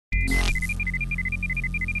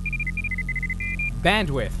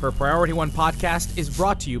Bandwidth for Priority One Podcast is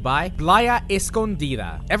brought to you by Playa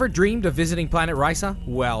Escondida. Ever dreamed of visiting Planet Risa?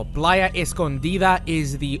 Well, Playa Escondida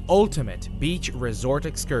is the ultimate beach resort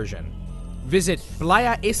excursion. Visit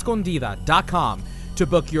playaescondida.com to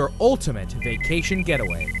book your ultimate vacation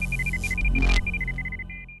getaway.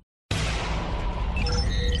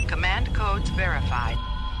 Command codes verified.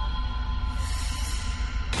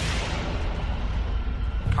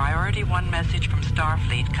 Priority 1 message from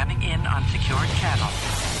Starfleet coming in on secured channel.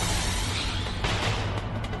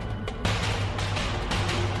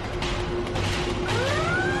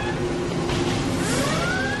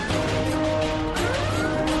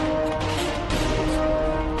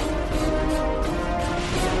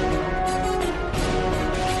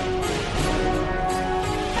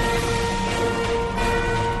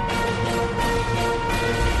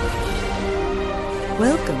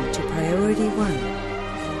 Welcome to Priority One.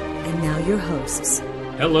 And now your hosts.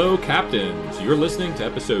 Hello, Captains. You're listening to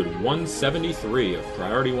episode 173 of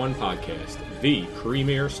Priority One Podcast, the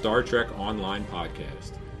premier Star Trek online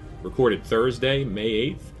podcast. Recorded Thursday,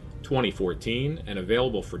 May 8th, 2014, and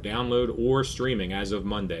available for download or streaming as of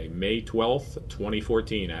Monday, May 12th,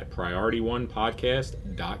 2014 at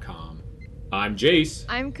PriorityOnePodcast.com. I'm Jace.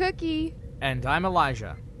 I'm Cookie. And I'm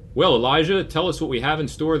Elijah. Well, Elijah, tell us what we have in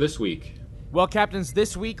store this week. Well, Captains,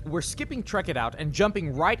 this week we're skipping Trek It Out and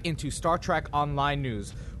jumping right into Star Trek Online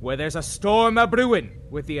news, where there's a storm a-brewing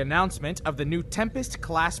with the announcement of the new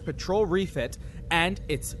Tempest-class patrol refit and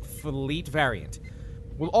its fleet variant.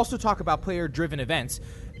 We'll also talk about player-driven events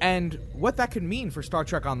and what that could mean for Star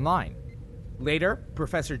Trek Online. Later,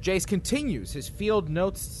 Professor Jace continues his Field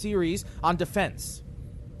Notes series on defense.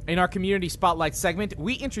 In our Community Spotlight segment,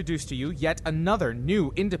 we introduce to you yet another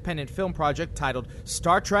new independent film project titled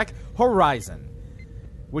Star Trek Horizon,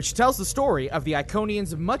 which tells the story of the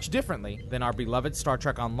Iconians much differently than our beloved Star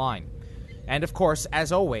Trek Online. And of course,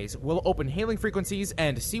 as always, we'll open hailing frequencies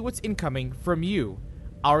and see what's incoming from you,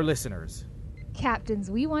 our listeners. Captains,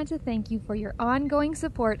 we want to thank you for your ongoing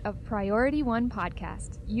support of Priority One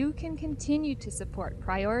Podcast. You can continue to support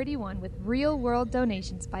Priority One with real-world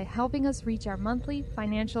donations by helping us reach our monthly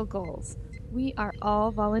financial goals. We are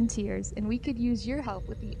all volunteers, and we could use your help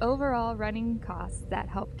with the overall running costs that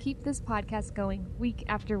help keep this podcast going week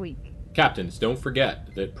after week. Captains, don't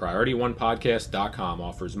forget that PriorityOnePodcast.com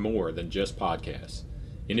offers more than just podcasts.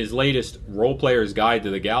 In his latest Role Player's Guide to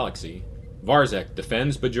the Galaxy, Varzek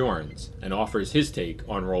defends Bajorans and offers his take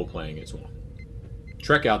on role-playing as one.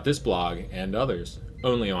 Check out this blog and others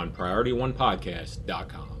only on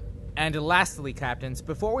PriorityOnePodcast.com. And lastly, Captains,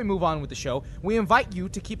 before we move on with the show, we invite you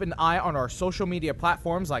to keep an eye on our social media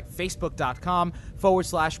platforms like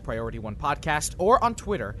Facebook.com/Priority One Podcast or on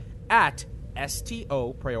Twitter at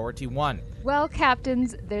STO Priority One. Well,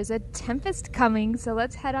 Captains, there's a tempest coming, so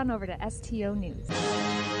let's head on over to STO News.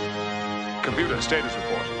 Computer status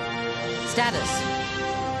report. Status.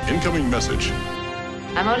 Incoming message.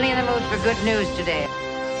 I'm only in the mood for good news today.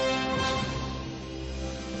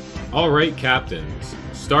 All right, Captains.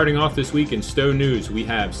 Starting off this week in STO News, we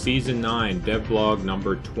have Season 9 Devblog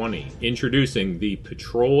number 20, introducing the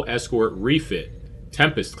Patrol Escort Refit,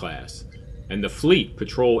 Tempest class, and the Fleet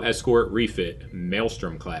Patrol Escort Refit,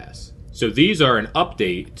 Maelstrom class. So these are an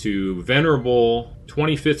update to venerable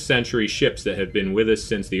 25th century ships that have been with us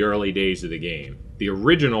since the early days of the game. The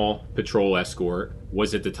original Patrol Escort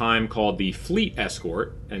was at the time called the Fleet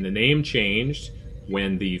Escort, and the name changed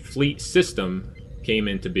when the Fleet system came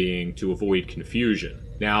into being to avoid confusion.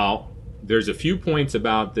 Now, there's a few points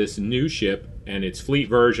about this new ship and its fleet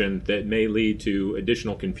version that may lead to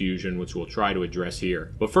additional confusion, which we'll try to address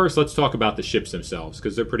here. But first, let's talk about the ships themselves,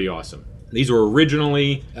 because they're pretty awesome. These were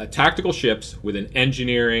originally tactical ships with an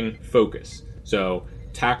engineering focus. So,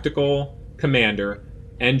 tactical commander,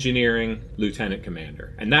 engineering lieutenant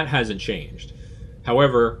commander. And that hasn't changed.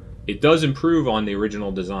 However, it does improve on the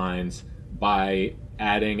original designs by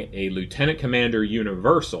adding a lieutenant commander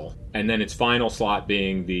universal, and then its final slot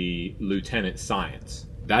being the lieutenant science.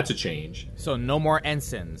 That's a change. So no more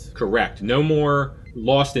ensigns. Correct. No more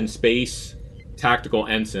lost in space tactical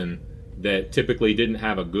ensign that typically didn't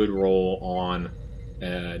have a good role on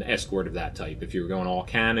an escort of that type. If you were going all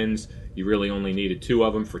cannons, you really only needed 2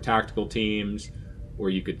 of them for tactical teams, or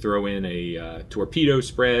you could throw in a torpedo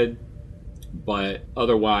spread, but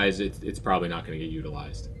otherwise it's probably not going to get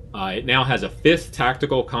utilized. It now has a 5th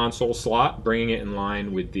tactical console slot, bringing it in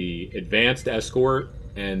line with the advanced escort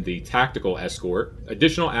and the tactical escort.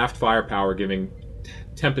 Additional aft firepower, giving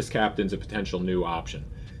Tempest captains a potential new option.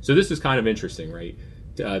 So this is kind of interesting, right?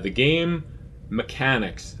 The game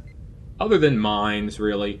mechanics, other than mines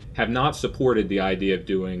really, have not supported the idea of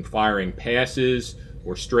firing passes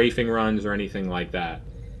or strafing runs or anything like that.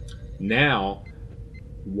 Now,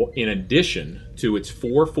 in addition to its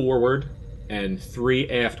 4 forward and 3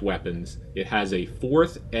 aft weapons, it has a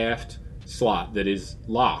 4th aft slot that is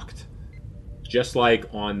locked, just like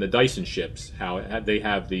on the Dyson ships, how they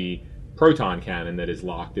have the proton cannon that is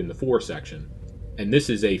locked in the 4 section. And this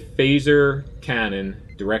is a phaser cannon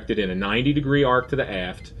directed in a 90-degree arc to the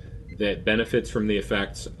aft that benefits from the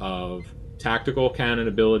effects of tactical cannon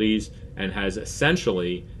abilities and has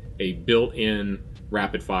essentially a built-in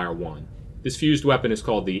rapid-fire 1. This fused weapon is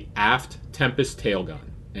called the Aft Tempest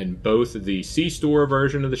Tailgun, and both the Sea-Store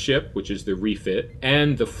version of the ship, which is the refit,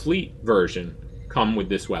 and the Fleet version come with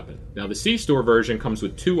this weapon. Now, the Sea-Store version comes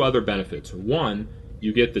with 2 other benefits. One,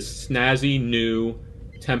 you get the snazzy new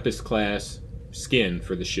Tempest-class skin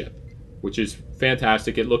for the ship, which is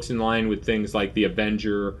fantastic. It looks in line with things like the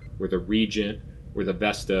Avenger or the Regent or the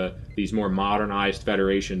Vesta, these more modernized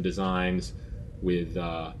Federation designs with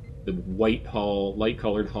the white hull,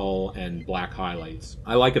 light-colored hull, and black highlights.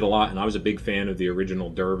 I like it a lot, and I was a big fan of the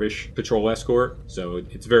original Dervish patrol escort, so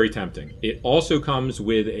it's very tempting. It also comes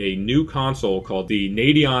with a new console called the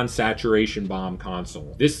Nadion Saturation Bomb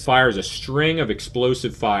console. This fires a string of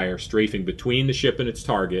explosive fire strafing between the ship and its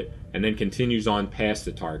target, and then continues on past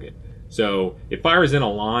the target. So it fires in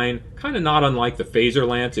a line, kind of not unlike the phaser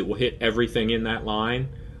lance. It will hit everything in that line.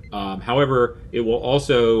 However, it will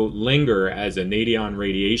also linger as a Nadion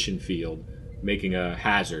radiation field, making a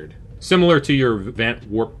hazard. Similar to your Vent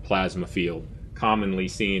warp plasma field, commonly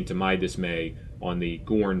seen, to my dismay, on the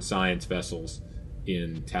Gorn science vessels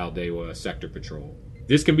in Taldewa Sector Patrol.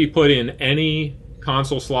 This can be put in any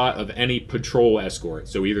console slot of any patrol escort,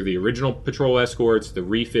 so either the original patrol escorts, the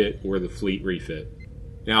refit, or the fleet refit.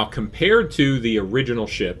 Now, compared to the original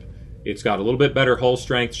ship, it's got a little bit better hull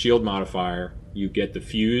strength shield modifier. You get the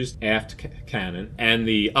fused aft cannon and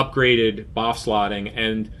the upgraded BOF slotting,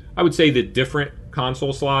 and I would say the different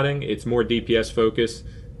console slotting. It's more DPS focused.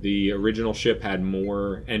 The original ship had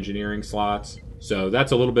more engineering slots, so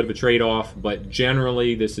that's a little bit of a trade-off, but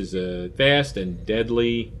generally this is a fast and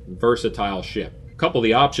deadly, versatile ship. A couple of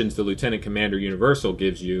the options the Lieutenant Commander Universal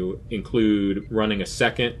gives you include running a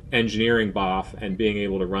second engineering BOF and being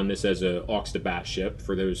able to run this as a aux to bat ship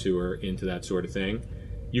for those who are into that sort of thing.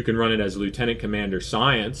 You can run it as Lieutenant Commander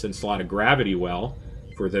Science and slot a gravity well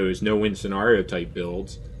for those no-win scenario type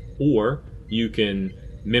builds, or you can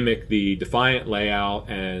mimic the Defiant layout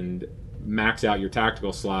and max out your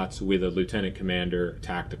tactical slots with a Lieutenant Commander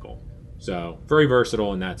Tactical. So, very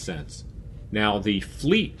versatile in that sense. Now, the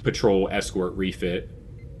Fleet Patrol Escort refit,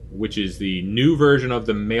 which is the new version of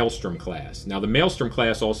the Maelstrom class. Now, the Maelstrom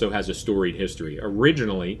class also has a storied history.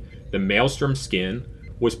 Originally, the Maelstrom skin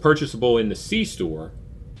was purchasable in the Sea-Store.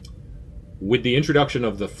 With the introduction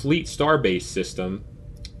of the Fleet Starbase system,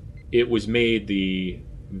 it was made the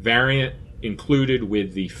variant included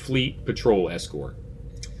with the Fleet Patrol Escort.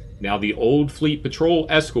 Now, the old Fleet Patrol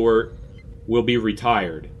Escort will be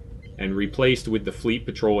retired and replaced with the Fleet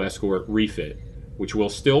Patrol Escort refit, which will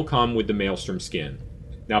still come with the Maelstrom skin.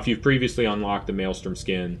 Now, if you've previously unlocked the Maelstrom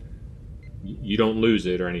skin, you don't lose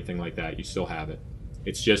it or anything like that. You still have it.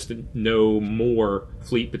 It's just no more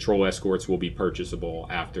Fleet Patrol Escorts will be purchasable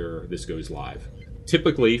after this goes live.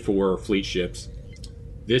 Typically, for fleet ships,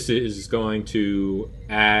 this is going to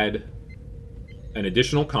add an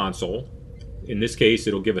additional console. In this case,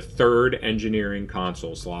 it'll give a third engineering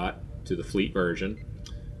console slot to the fleet version.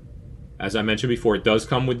 As I mentioned before, it does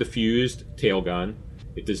come with the fused tailgun.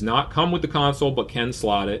 It does not come with the console, but can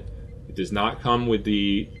slot it. It does not come with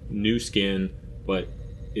the new skin, but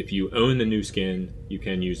if you own the new skin, you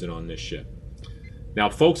can use it on this ship. Now,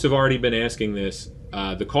 folks have already been asking this.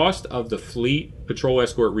 The cost of the Fleet Patrol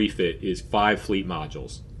Escort refit is 5 fleet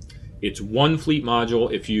modules. It's 1 fleet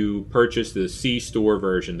module if you purchase the Sea-Store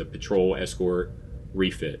version, the Patrol Escort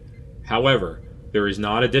refit. However, there is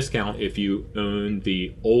not a discount if you own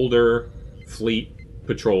the older Fleet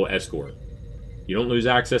Patrol Escort. You don't lose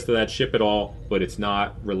access to that ship at all, but it's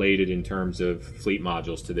not related in terms of fleet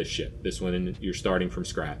modules to this ship. This one, you're starting from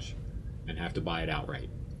scratch and have to buy it outright.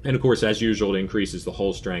 And of course, as usual, it increases the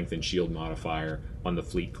hull strength and shield modifier on the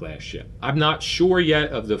fleet class ship. I'm not sure yet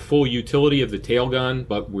of the full utility of the tailgun,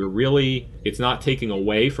 but it's not taking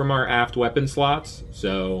away from our aft weapon slots.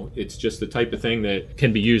 So it's just the type of thing that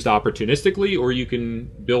can be used opportunistically, or you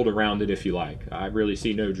can build around it if you like. I really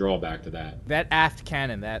see no drawback to that. That aft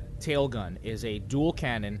cannon, that tailgun, is a dual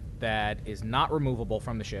cannon that is not removable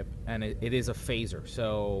from the ship, and it is a phaser.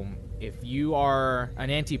 So if you are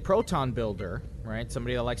an anti-proton builder, right,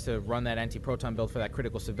 somebody that likes to run that anti-proton build for that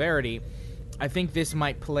critical severity, I think this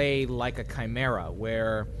might play like a Chimera,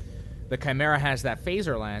 where the Chimera has that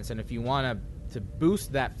phaser lance, and if you want to to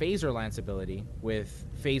boost that phaser lance ability with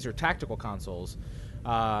phaser tactical consoles,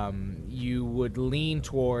 you would lean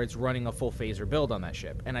towards running a full phaser build on that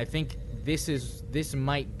ship. And I think this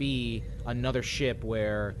might be another ship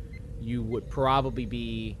where you would probably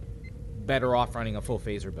be better off running a full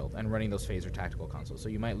phaser build and running those phaser tactical consoles. So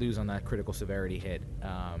you might lose on that critical severity hit.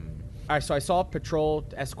 All right, so I saw Patrol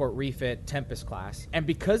Escort Refit Tempest class, and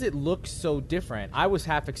because it looks so different, I was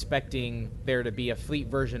half expecting there to be a fleet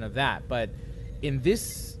version of that, but in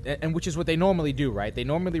this, and which is what they normally do, right? They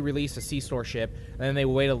normally release a C-Store ship, and then they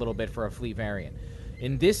wait a little bit for a fleet variant.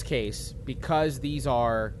 In this case, because these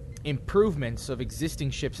are improvements of existing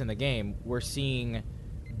ships in the game, we're seeing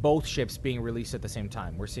both ships being released at the same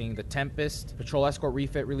time. We're seeing the Tempest Patrol Escort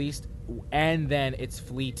Refit released, and then its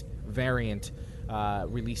fleet variant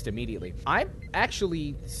released immediately. I'm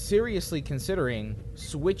actually seriously considering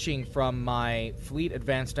switching from my Fleet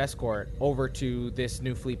Advanced Escort over to this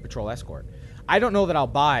new Fleet Patrol Escort. I don't know that I'll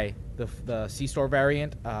buy the C-Store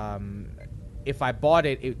variant. If I bought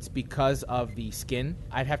it, it's because of the skin.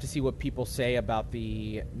 I'd have to see what people say about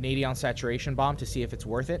the Nadion Saturation Bomb to see if it's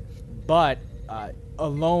worth it. But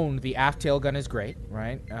alone, the aft tail gun is great,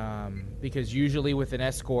 right? Because usually with an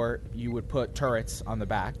escort, you would put turrets on the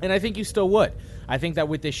back. And I think you still would. I think that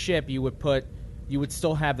with this ship, you would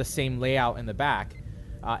still have the same layout in the back.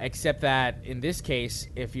 Except that in this case,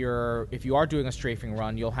 if you are doing a strafing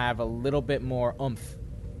run, you'll have a little bit more oomph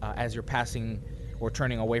as you're passing or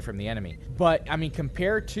turning away from the enemy. But, I mean,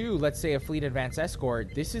 compared to, let's say, a Fleet Advanced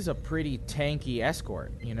Escort, this is a pretty tanky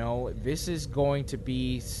escort. You know, this is going to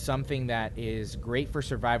be something that is great for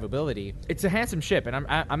survivability. It's a handsome ship, and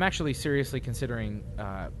I'm actually seriously considering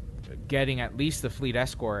getting at least the Fleet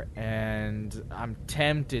Escort, and I'm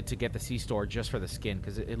tempted to get the C-Store just for the skin,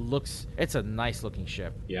 because it's a nice looking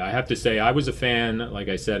ship. Yeah, I have to say, I was a fan, like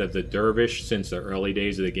I said, of the Dervish since the early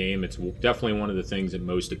days of the game. It's definitely one of the things that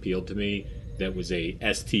most appealed to me. That was a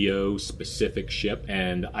STO specific ship,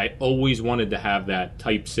 and I always wanted to have that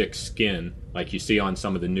Type 6 skin like you see on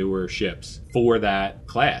some of the newer ships for that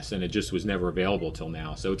class, and it just was never available till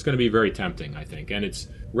now. So it's going to be very tempting, I think. And it's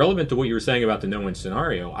relevant to what you were saying about the no-win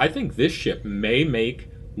scenario. I think this ship may make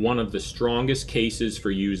one of the strongest cases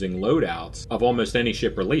for using loadouts of almost any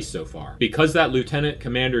ship released so far, because that Lieutenant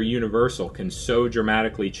Commander Universal can so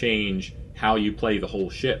dramatically change how you play the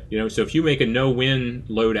whole ship. You know, so if you make a no-win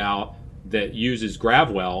loadout that uses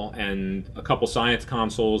Gravwell and a couple science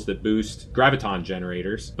consoles that boost graviton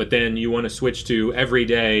generators, but then you want to switch to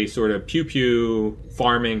everyday sort of pew-pew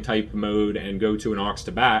farming type mode and go to an aux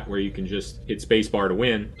to bat where you can just hit spacebar to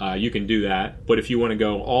win, you can do that. But if you want to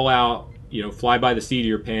go all out, you know, fly by the seat of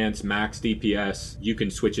your pants, max DPS, you can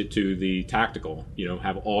switch it to the tactical, you know,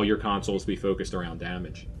 have all your consoles be focused around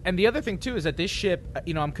damage. And the other thing, too, is that this ship,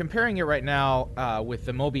 you know, I'm comparing it right now with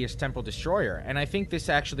the Mobius Temporal Destroyer, and I think this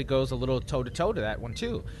actually goes a little toe-to-toe to that one,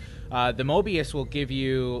 too. The Mobius will give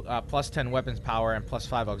you plus 10 weapons power and plus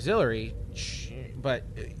 5 auxiliary, but,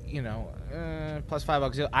 you know, plus 5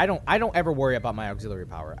 auxiliary. I don't ever worry about my auxiliary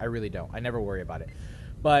power. I really don't. I never worry about it.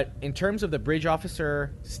 But in terms of the bridge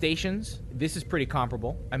officer stations, this is pretty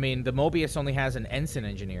comparable. I mean, the Mobius only has an ensign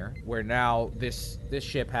engineer, where now this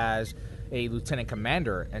ship has a lieutenant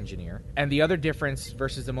commander engineer. And the other difference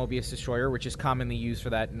versus the Mobius Destroyer, which is commonly used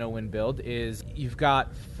for that no-win build, is you've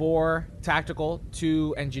got 4 tactical,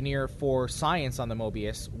 2 engineer, 4 science on the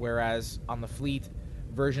Mobius, whereas on the fleet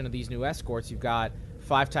version of these new escorts, you've got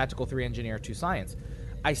 5 tactical, 3 engineer, 2 science.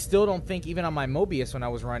 I still don't think, even on my Mobius when I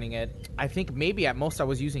was running it, I think maybe at most I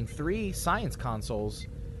was using 3 science consoles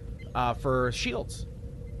for shields.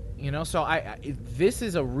 You know, so this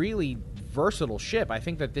is a really versatile ship. I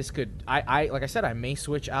think that this could, like I said, I may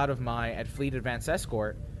switch out of my Fleet Advanced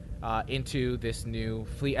Escort into this new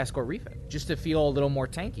Fleet Escort Refit, just to feel a little more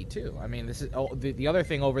tanky too. I mean, this is the other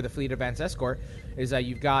thing over the Fleet Advanced Escort is that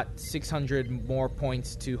you've got 600 more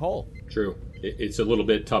points to hull. True. It's a little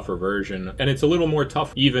bit tougher version, and it's a little more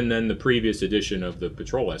tough even than the previous edition of the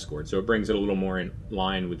Patrol Escort, so it brings it a little more in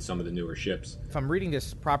line with some of the newer ships. If I'm reading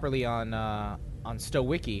this properly on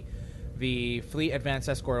StowWiki, the Fleet Advanced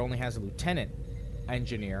Escort only has a lieutenant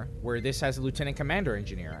engineer, where this has a lieutenant commander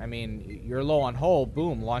engineer. I mean, you're low on hull,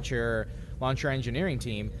 boom, launch your engineering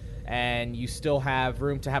team, and you still have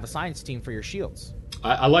room to have a science team for your shields.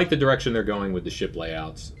 I like the direction they're going with the ship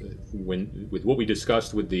layouts. With what we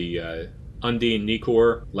discussed with the Undine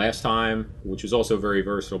Nikor last time, which was also a very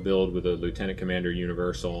versatile build with a Lieutenant Commander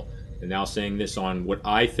Universal, and now seeing this on what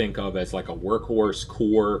I think of as like a workhorse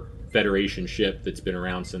core Federation ship that's been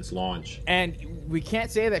around since launch. And we can't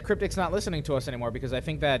say that Cryptic's not listening to us anymore, because I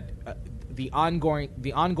think that the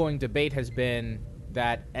ongoing debate has been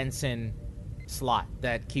that Ensign slot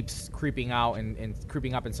that keeps creeping out and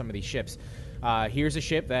creeping up in some of these ships. Here's a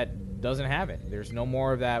ship that doesn't have it. There's no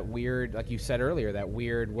more of that weird, like you said earlier, that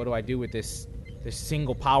weird, what do I do with this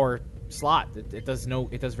single power slot? It does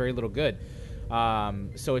very little good.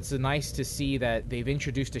 So it's nice to see that they've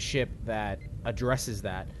introduced a ship that addresses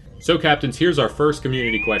that. So, Captains, here's our first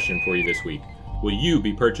community question for you this week. Will you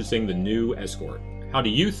be purchasing the new escort? How do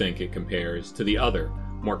you think it compares to the other,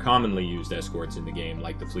 more commonly used escorts in the game,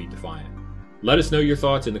 like the Fleet Defiant? Let us know your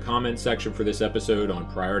thoughts in the comments section for this episode on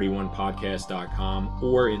PriorityOnePodcast.com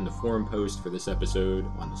or in the forum post for this episode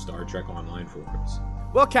on the Star Trek Online forums.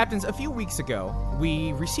 Well, Captains, a few weeks ago,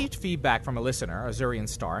 we received feedback from a listener, Azurian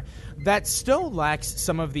Star, that Stowe lacks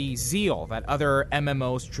some of the zeal that other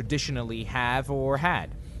MMOs traditionally have or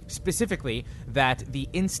had. Specifically, that the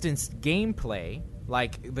instanced gameplay,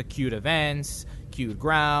 like the queued events, queued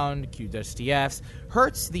ground, queued STFs,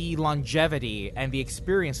 hurts the longevity and the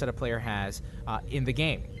experience that a player has in the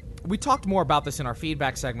game. We talked more about this in our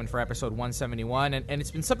feedback segment for episode 171, and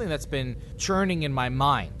it's been something that's been churning in my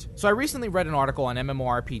mind. So I recently read an article on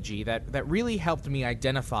MMORPG that really helped me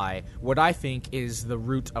identify what I think is the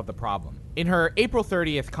root of the problem. In her April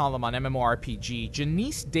 30th column on MMORPG,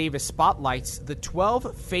 Janice Davis spotlights the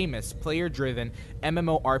 12 famous player-driven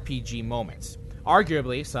MMORPG moments.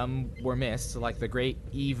 Arguably, some were missed, like the Great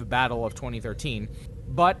Eve Battle of 2013,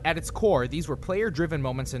 but at its core, these were player-driven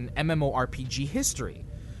moments in MMORPG history.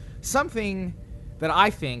 Something that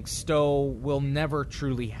I think Stowe will never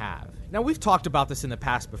truly have. Now, we've talked about this in the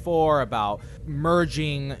past before, about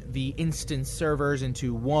merging the instance servers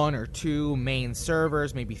into one or two main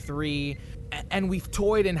servers, maybe three, and we've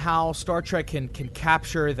toyed in how Star Trek can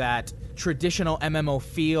capture that traditional MMO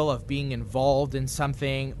feel of being involved in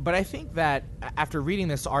something, but I think that after reading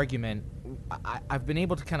this argument, I've been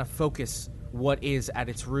able to kind of focus what is at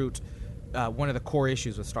its root one of the core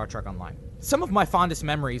issues with Star Trek Online. Some of my fondest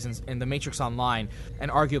memories in the Matrix Online, and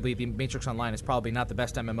arguably the Matrix Online is probably not the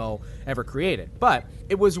best MMO ever created, but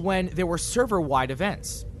it was when there were server-wide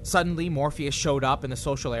events. Suddenly, Morpheus showed up in the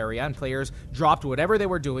social area and players dropped whatever they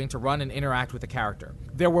were doing to run and interact with the character.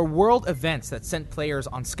 There were world events that sent players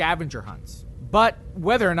on scavenger hunts. But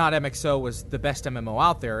whether or not MXO was the best MMO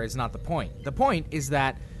out there is not the point. The point is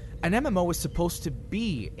that an MMO is supposed to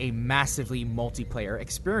be a massively multiplayer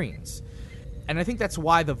experience. And I think that's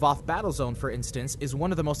why the Voth Battlezone, for instance, is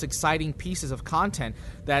one of the most exciting pieces of content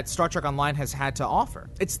that Star Trek Online has had to offer.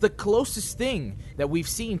 It's the closest thing that we've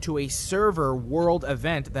seen to a server world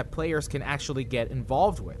event that players can actually get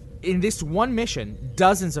involved with. In this one mission,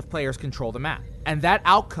 dozens of players control the map. And that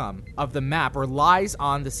outcome of the map relies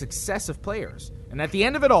on the success of players. And at the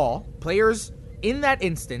end of it all, players in that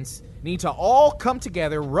instance need to all come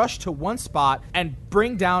together, rush to one spot, and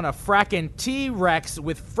bring down a frackin' T-Rex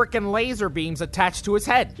with frickin' laser beams attached to its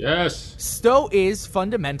head. Yes. Stowe is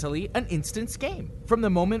fundamentally an instance game. From the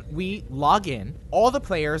moment we log in, all the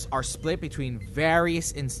players are split between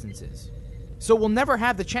various instances. So we'll never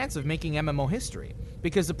have the chance of making MMO history,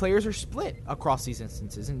 because the players are split across these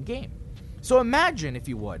instances in game. So imagine, if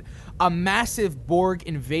you would, a massive Borg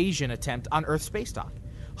invasion attempt on Earth space dock.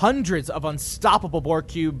 Hundreds of unstoppable Borg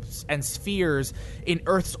cubes and spheres in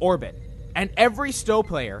Earth's orbit. And every Stowe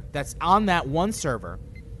player that's on that one server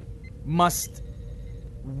must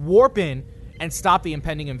warp in and stop the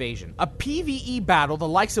impending invasion. A PvE battle, the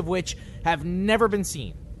likes of which have never been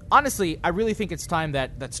seen. Honestly, I really think it's time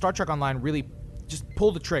that Star Trek Online really just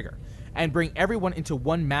pull the trigger and bring everyone into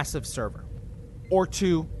one massive server. Or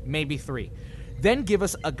two, maybe three. Then give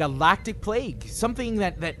us a galactic plague, something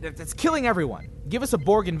that's killing everyone. Give us a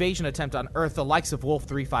Borg invasion attempt on Earth, the likes of Wolf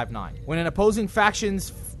 359. When an opposing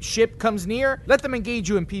faction's ship comes near, let them engage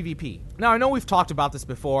you in PvP. Now, I know we've talked about this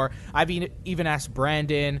before. I've even asked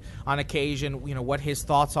Brandon on occasion, what his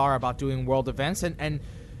thoughts are about doing world events, and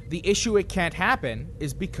the issue it can't happen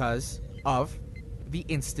is because of the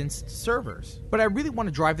instanced servers. But I really want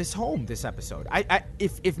to drive this home this episode.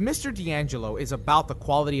 If Mr. D'Angelo is about the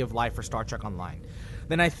quality of life for Star Trek Online,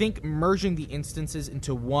 then I think merging the instances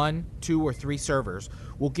into 1, 2, or 3 servers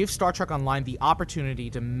will give Star Trek Online the opportunity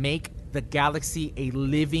to make the galaxy a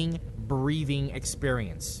living, breathing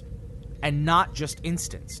experience, and not just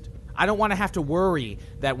instanced. I don't want to have to worry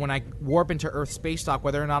that when I warp into Earth space dock,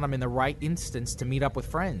 whether or not I'm in the right instance to meet up with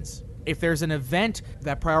friends. If there's an event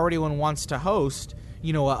that Priority One wants to host,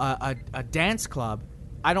 a dance club,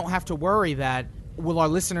 I don't have to worry that will our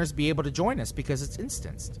listeners be able to join us because it's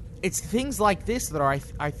instanced. It's things like this that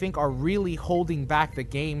I think are really holding back the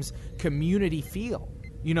game's community feel.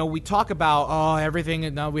 We talk about everything,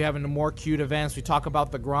 and now we have more queued events. We talk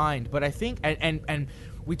about the grind, but I think and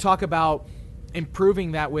we talk about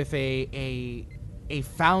improving that with a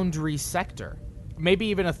foundry sector. maybe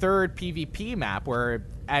even a third PvP map where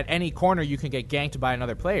at any corner you can get ganked by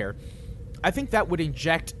another player, I think that would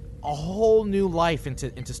inject a whole new life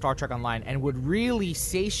into Star Trek Online and would really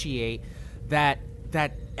satiate that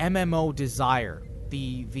MMO desire.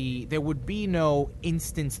 There would be no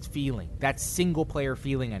instanced feeling, that single player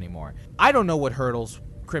feeling anymore. I don't know what hurdles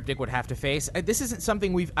Cryptic would have to face. This isn't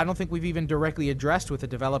something I don't think we've even directly addressed with a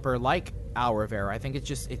developer like Al Rivera. I think it's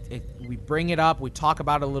just we bring it up, we talk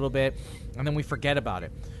about it a little bit, and then we forget about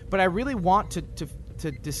it. But I really want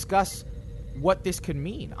to discuss what this could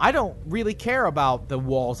mean. I don't really care about the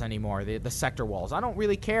walls anymore, the sector walls. I don't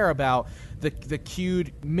really care about the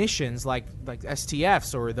queued missions like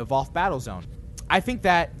STFs or the Voth Battle Zone. I think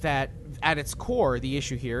that at its core, the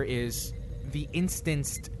issue here is the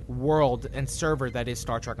instanced world and server that is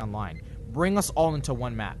Star Trek Online. Bring us all into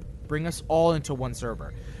one map. Bring us all into one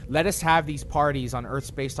server. Let us have these parties on Earth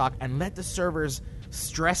Space Dock and let the servers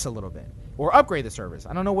stress a little bit. Or upgrade the servers.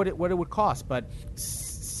 I don't know what it would cost, but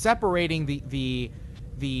separating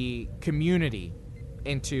the community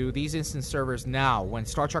into these instance servers now, when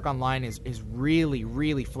Star Trek Online is really,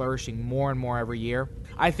 really flourishing more and more every year,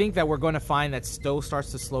 I think that we're going to find that STO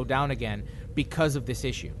starts to slow down again because of this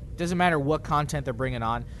issue. Doesn't matter what content they're bringing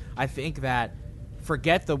on. I think that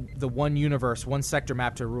forget the one universe, one sector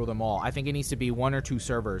map to rule them all. I think it needs to be 1 or 2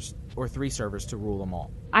 servers or 3 servers to rule them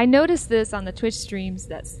all. I noticed this on the Twitch streams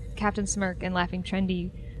that Captain Smirk and Laughing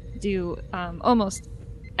Trendy do almost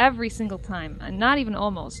every single time. Not even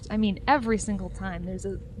almost. I mean every single time. There's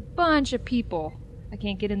a bunch of people. I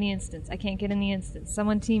can't get in the instance. I can't get in the instance.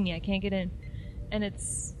 Someone team me. I can't get in. And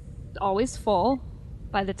it's always full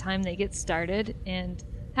by the time they get started, and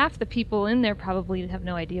half the people in there probably have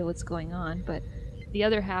no idea what's going on, but the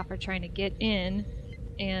other half are trying to get in,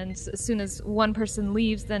 and as soon as one person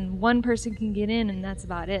leaves, then one person can get in, and that's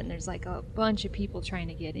about it. And there's like a bunch of people trying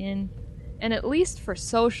to get in. And at least for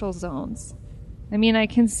social zones, I mean, I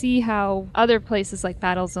can see how other places like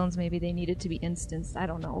battle zones, maybe they needed to be instanced, I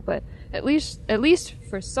don't know, but at least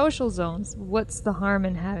for social zones, what's the harm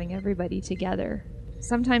in having everybody together?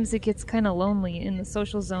 Sometimes it gets kind of lonely in the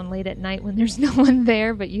social zone late at night when there's no one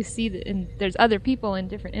there, but you see that there's other people in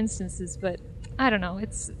different instances. But I don't know.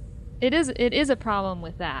 It is a problem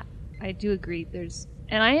with that. I do agree.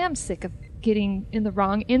 And I am sick of getting in the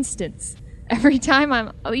wrong instance. Every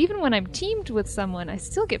time even when I'm teamed with someone, I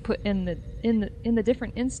still get put in the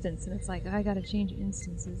different instance, and it's like I got to change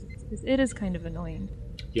instances. It is kind of annoying.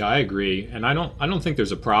 Yeah, I agree, and I don't think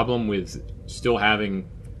there's a problem with still having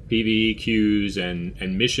PvE queues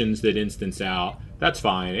and missions that instance out. That's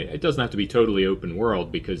fine. It doesn't have to be totally open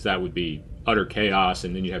world, because that would be utter chaos,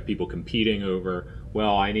 and then you have people competing over,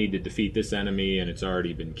 well, I need to defeat this enemy and it's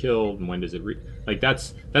already been killed, and when does it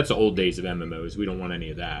that's the old days of MMOs. We don't want any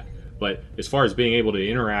of that. But as far as being able to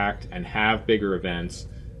interact and have bigger events,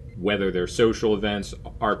 whether they're social events,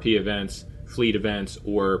 RP events, fleet events,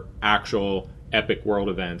 or actual epic world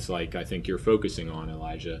events like I think you're focusing on,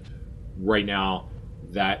 Elijah, right now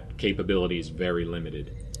that capability is very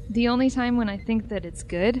limited. The only time when I think that it's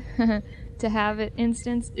good to have it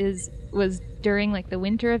instanced was during like the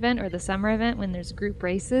winter event or the summer event when there's group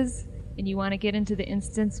races and you want to get into the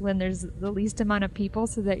instance when there's the least amount of people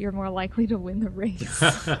so that you're more likely to win the race.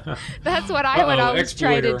 That's what I would always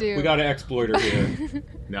try to do. We got an exploiter here.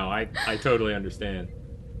 No, I totally understand.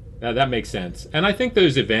 That makes sense. And I think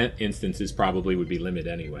those event instances probably would be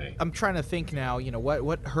limited anyway. I'm trying to think now,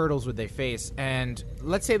 what hurdles would they face? And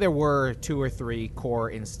let's say there were 2 or 3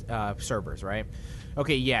 core servers, right?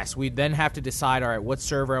 Okay, yes, we'd then have to decide, all right, what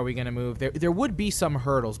server are we going to move? There would be some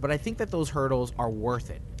hurdles, but I think that those hurdles are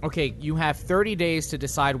worth it. Okay, you have 30 days to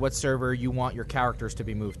decide what server you want your characters to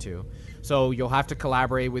be moved to. So you'll have to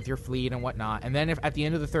collaborate with your fleet and whatnot. And then if at the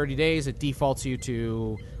end of the 30 days, it defaults you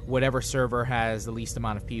to whatever server has the least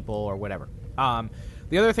amount of people or whatever.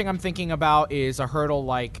 The other thing I'm thinking about is a hurdle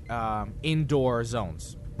like indoor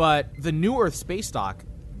zones. But the New Earth Space Dock,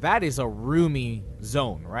 that is a roomy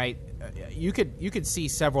zone, right? You could see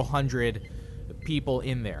several hundred people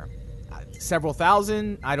in there. Several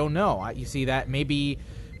thousand, I don't know. You see that? Maybe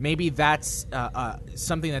that's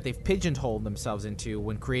something that they've pigeonholed themselves into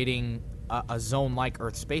when creating a zone like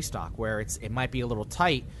Earth Space Dock, where it might be a little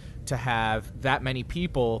tight to have that many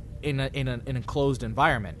people in an enclosed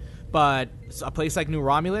environment. But a place like New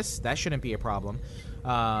Romulus, that shouldn't be a problem.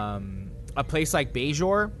 A place like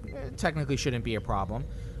Bajor technically shouldn't be a problem.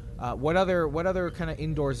 What other kind of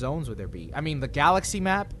indoor zones would there be? I mean, the galaxy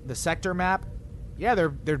map, the sector map, yeah,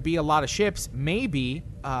 there'd be a lot of ships. Maybe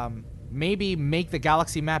make the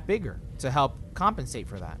galaxy map bigger to help compensate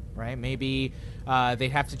for that, right? Maybe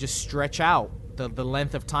they'd have to just stretch out the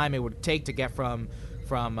length of time it would take to get from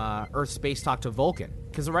from Earth Space Talk to Vulcan.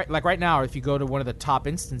 Because right now, if you go to one of the top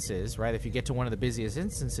instances, right, if you get to one of the busiest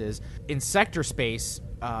instances in sector space,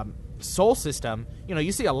 Sol System,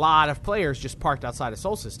 you see a lot of players just parked outside of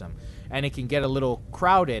Sol System, and it can get a little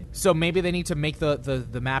crowded. So maybe they need to make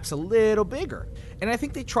the maps a little bigger. And I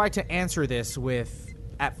think they tried to answer this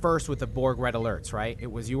at first with the Borg red alerts, right?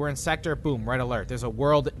 It was, you were in sector, boom, red alert. There's a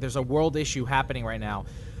world issue happening right now.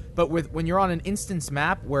 But when you're on an instance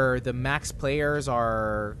map where the max players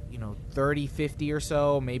are, 30, 50 or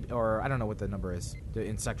so, maybe, or I don't know what the number is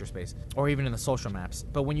in sector space, or even in the social maps.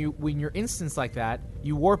 But when you're instance like that,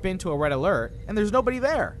 you warp into a red alert, and there's nobody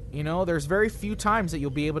there. There's very few times that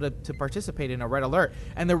you'll be able to participate in a red alert.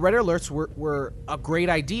 And the red alerts were a great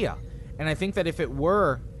idea. And I think that if it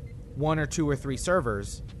were 1 or 2 or 3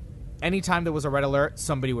 servers, anytime there was a red alert,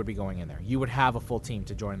 somebody would be going in there. You would have a full team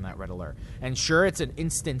to join that red alert. And sure, it's an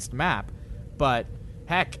instanced map, but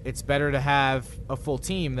heck, it's better to have a full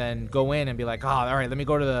team than go in and be like, all right, let me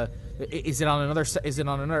go to is it on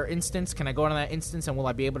another instance? Can I go on that instance and will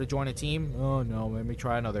I be able to join a team? Oh no, let me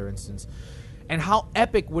try another instance. And how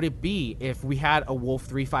epic would it be if we had a Wolf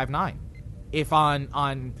 359? If on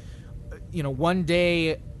one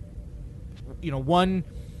day,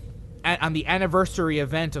 on the anniversary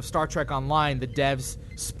event of Star Trek Online, the devs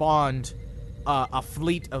spawned a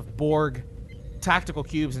fleet of Borg tactical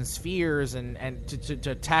cubes and spheres and to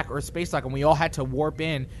attack Earth Space Dock, and we all had to warp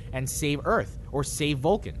in and save Earth or save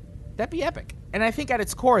Vulcan. That'd be epic. And I think at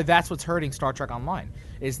its core, that's what's hurting Star Trek Online,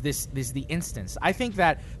 is the instance. I think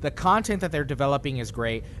that the content that they're developing is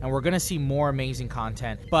great, and we're going to see more amazing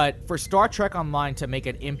content. But for Star Trek Online to make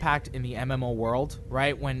an impact in the MMO world,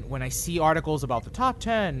 right, when I see articles about the top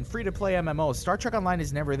 10 free-to-play MMOs, Star Trek Online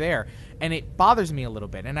is never there, and it bothers me a little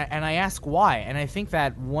bit. And I ask why, and I think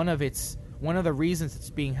that one of the reasons it's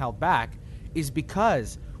being held back is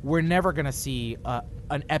because we're never going to see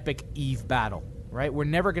an epic Eve battle, right? We're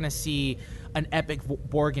never going to see an epic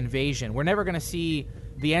Borg invasion. We're never going to see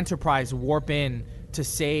the Enterprise warp in to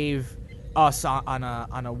save us on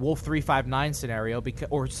a Wolf 359 scenario,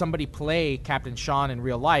 or somebody play Captain Sean in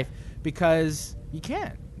real life, because you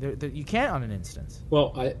can't. You can't on an instance.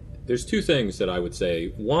 Well, there's 2 things that I would say.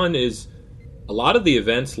 One is a lot of the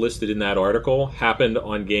events listed in that article happened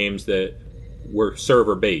on games that were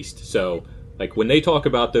server-based. So, like, when they talk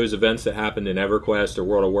about those events that happened in EverQuest or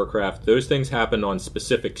World of Warcraft, those things happened on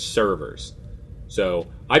specific servers. So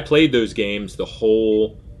I played those games the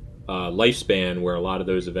whole lifespan where a lot of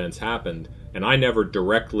those events happened, and I never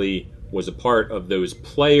directly was a part of those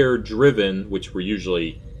player-driven, which were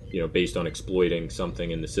usually, based on exploiting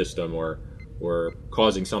something in the system or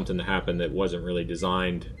causing something to happen that wasn't really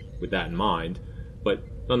designed with that in mind. But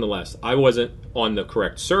nonetheless, I wasn't on the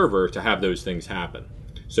correct server to have those things happen.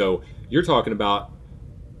 So you're talking about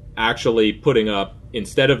actually putting up,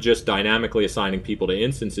 instead of just dynamically assigning people to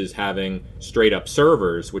instances, having straight up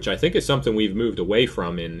servers, which I think is something we've moved away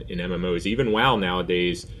from in MMOs. Even WoW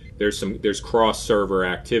nowadays, there's cross server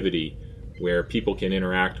activity where people can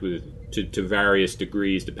interact with to various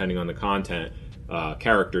degrees depending on the content,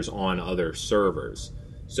 characters on other servers.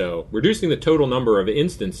 So reducing the total number of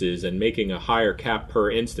instances and making a higher cap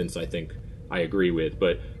per instance, I think I agree with.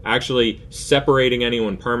 But actually separating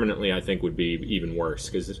anyone permanently, I think, would be even worse.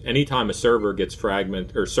 Because anytime a server gets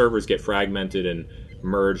fragmented, or servers get fragmented and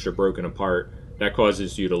merged or broken apart, that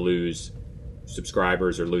causes you to lose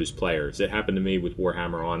subscribers or lose players. It happened to me with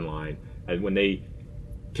Warhammer Online. And when they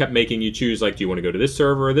kept making you choose, like, do you want to go to this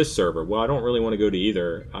server or this server? Well, I don't really want to go to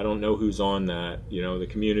either. I don't know who's on that. The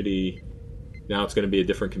community... Now it's going to be a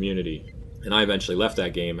different community. And I eventually left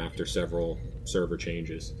that game after several server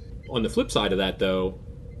changes. On the flip side of that, though,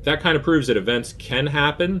 that kind of proves that events can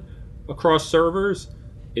happen across servers.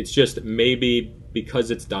 It's just maybe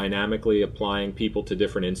because it's dynamically applying people to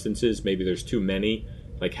different instances, maybe there's too many.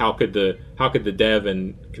 Like, how could the dev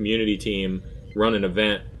and community team run an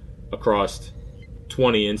event across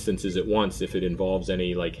 20 instances at once if it involves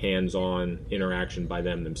any, like, hands-on interaction by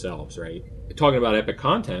them themselves, right? Talking about epic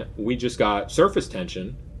content, we just got Surface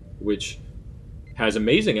Tension, which has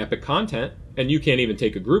amazing epic content, and you can't even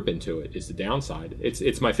take a group into it, is the downside.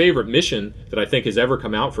 It's my favorite mission that I think has ever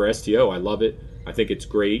come out for STO. I love it. I think it's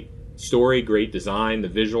great story, great design, the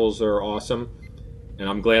visuals are awesome, and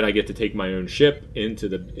I'm glad I get to take my own ship into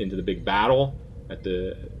the big battle at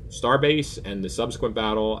the Starbase and the subsequent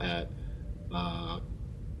battle at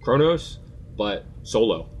Kronos, but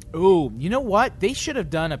solo. Ooh, you know what? They should have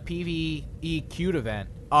done a PvE queued event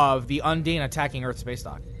of the Undine attacking Earth Space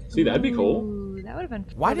Dock. See, that'd be cool. Ooh, that would have been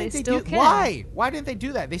fun. Why didn't they do? Why? Why didn't they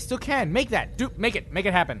do that? They still can. Make that. Make it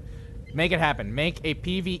happen. Make it happen. Make a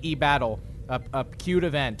PvE battle, a queued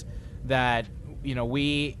event that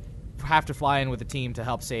we have to fly in with a team to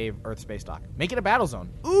help save Earth space dock. Make it a battle zone.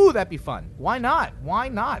 Ooh, that'd be fun. Why not?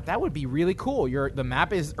 That would be really cool. The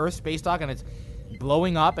map is Earth space dock, and it's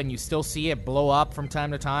blowing up, and you still see it blow up from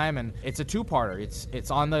time to time, and it's a two-parter.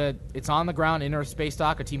 It's on the ground in Earth space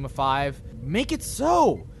dock, a team of 5. Make it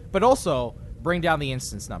so, but also bring down the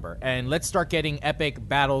instance number, and let's start getting epic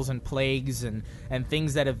battles and plagues and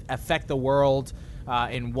things that affect the world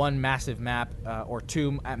in one massive map or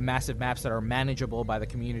 2 massive maps that are manageable by the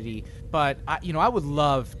community. But I would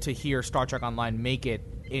love to hear Star Trek Online make it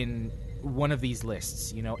in one of these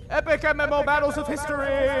lists, epic MMO battles of history.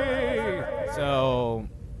 So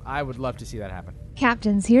I would love to see that happen.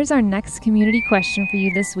 Captains, here's our next community question for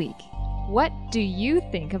you this week. What do you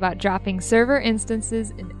think about dropping server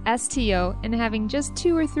instances in STO and having just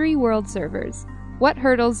 2 or 3 world servers? What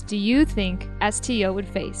hurdles do you think STO would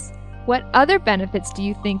face? What other benefits do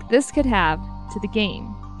you think this could have to the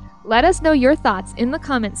game? Let us know your thoughts in the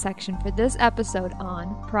comment section for this episode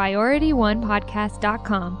on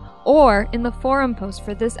PriorityOnePodcast.com or in the forum post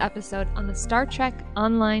for this episode on the Star Trek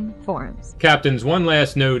Online forums. Captains, one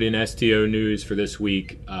last note in STO news for this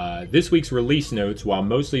week. This week's release notes, while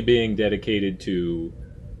mostly being dedicated to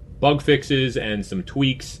bug fixes and some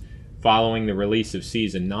tweaks following the release of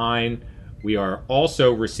Season 9, we are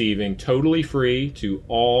also receiving totally free to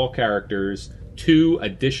all characters 2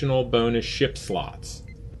 additional bonus ship slots.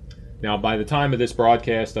 Now, by the time of this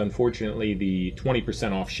broadcast, unfortunately, the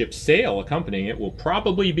 20% off ship sale accompanying it will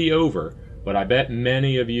probably be over, but I bet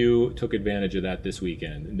many of you took advantage of that this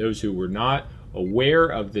weekend. And those who were not aware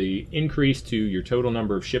of the increase to your total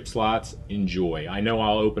number of ship slots, enjoy. I know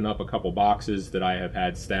I'll open up a couple boxes that I have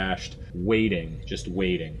had stashed, just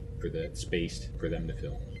waiting for the space for them to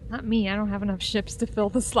fill. Not me. I don't have enough ships to fill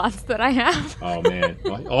the slots that I have. Oh, man.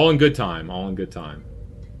 Well, all in good time.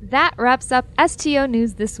 That wraps up STO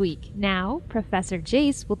News this week. Now, Professor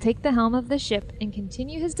Jace will take the helm of the ship and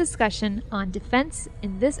continue his discussion on defense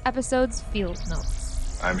in this episode's Field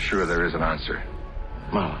Notes. I'm sure there is an answer.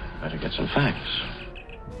 Well, better get some facts.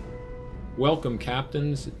 Welcome,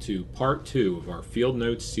 Captains, to Part 2 of our Field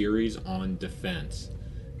Notes series on defense.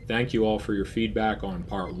 Thank you all for your feedback on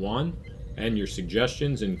Part 1 and your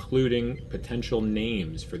suggestions, including potential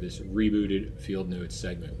names for this rebooted Field Notes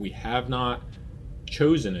segment. We have not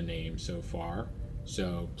chosen a name so far,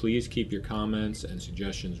 so please keep your comments and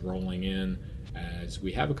suggestions rolling in, as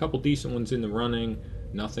we have a couple decent ones in the running.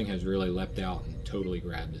 Nothing has really leapt out and totally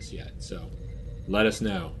grabbed us yet, so let us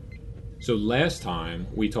know. So last time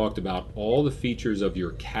we talked about all the features of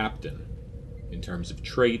your captain in terms of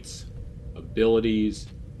traits, abilities,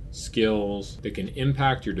 skills that can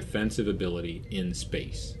impact your defensive ability in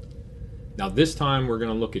space. Now this time we're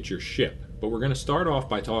going to look at your ship, but we're going to start off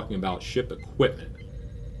by talking about ship equipment.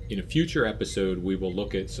 In a future episode, we will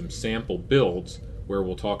look at some sample builds where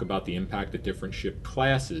we'll talk about the impact that different ship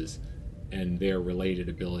classes and their related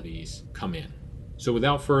abilities come in. So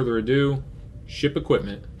without further ado, ship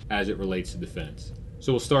equipment as it relates to defense.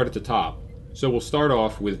 So we'll start at the top. So we'll start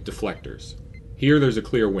off with deflectors. Here there's a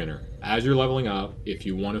clear winner. As you're leveling up, if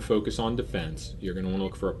you want to focus on defense, you're going to want to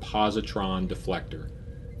look for a positron deflector.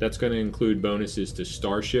 That's going to include bonuses to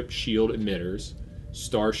Starship shield emitters,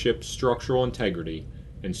 Starship structural integrity,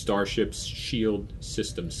 and Starship's shield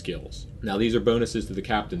system skills. Now these are bonuses to the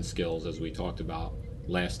captain's skills, as we talked about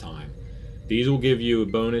last time. These will give you a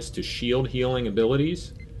bonus to shield healing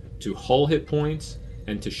abilities, to hull hit points,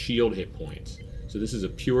 and to shield hit points. So this is a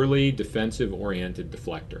purely defensive oriented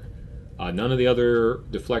deflector. None of the other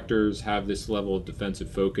deflectors have this level of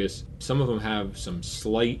defensive focus. Some of them have some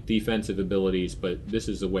slight defensive abilities, but this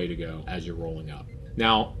is the way to go as you're rolling up.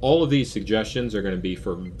 Now, all of these suggestions are going to be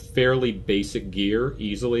for fairly basic gear,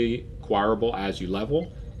 easily acquirable as you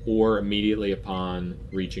level, or immediately upon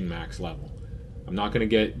reaching max level. I'm not going to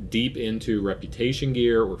get deep into reputation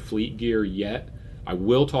gear or fleet gear yet. I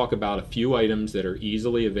will talk about a few items that are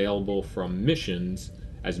easily available from missions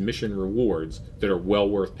as mission rewards that are well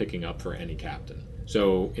worth picking up for any captain.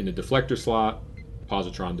 So in the deflector slot,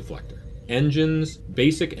 positron deflector. Engines,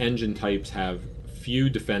 basic engine types have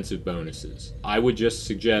few defensive bonuses. I would just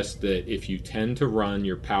suggest that if you tend to run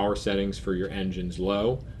your power settings for your engines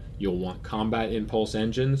low, you'll want combat impulse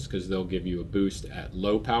engines because they'll give you a boost at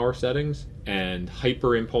low power settings, and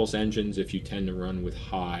hyper impulse engines if you tend to run with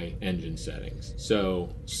high engine settings.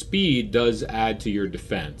 So speed does add to your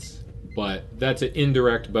defense, but that's an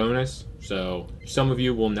indirect bonus. So some of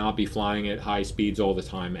you will not be flying at high speeds all the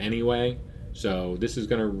time anyway, so this is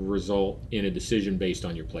going to result in a decision based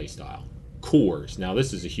on your playstyle. Cores. Now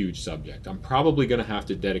this is a huge subject. I'm probably going to have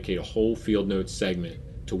to dedicate a whole Field Notes segment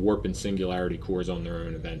to warp and singularity cores on their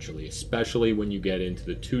own eventually, especially when you get into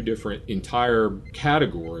the two different entire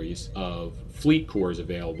categories of fleet cores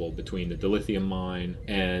available between the dilithium mine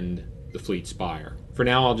and the fleet spire. For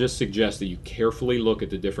now, I'll just suggest that you carefully look at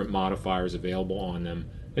the different modifiers available on them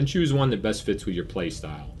and choose one that best fits with your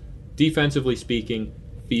playstyle. Defensively speaking,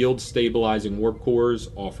 field stabilizing warp cores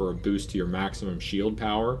offer a boost to your maximum shield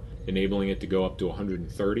power, enabling it to go up to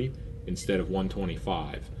 130 instead of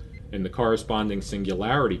 125. And the corresponding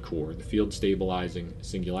singularity core, the field stabilizing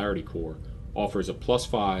singularity core, offers a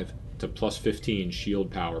 +5 to +15 shield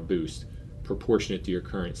power boost proportionate to your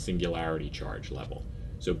current singularity charge level.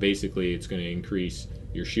 So basically it's going to increase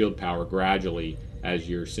your shield power gradually as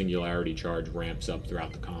your singularity charge ramps up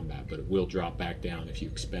throughout the combat, but it will drop back down if you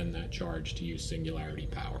expend that charge to use singularity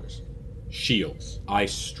powers. Shields. I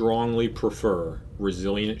strongly prefer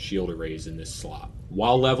resilient shield arrays in this slot.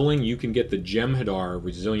 While leveling, you can get the Jem'Hadar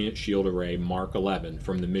Resilient Shield Array Mark 11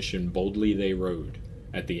 from the mission Boldly They Rode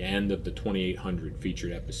at the end of the 2800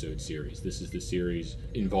 featured episode series. This is the series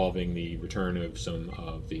involving the return of some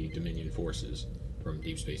of the Dominion forces from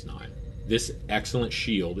Deep Space Nine. This excellent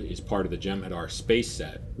shield is part of the Jem'Hadar space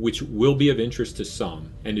set, which will be of interest to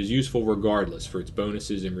some and is useful regardless for its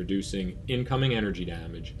bonuses in reducing incoming energy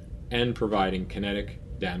damage and providing kinetic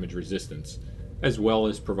damage resistance, as well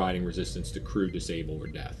as providing resistance to crew disable or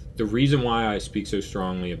death. The reason why I speak so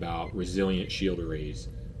strongly about resilient shield arrays,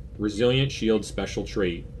 resilient shield special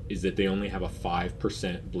trait is that they only have a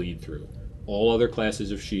 5% bleed through. All other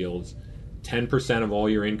classes of shields, 10% of all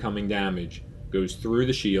your incoming damage goes through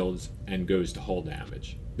the shields and goes to hull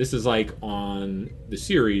damage. This is like on the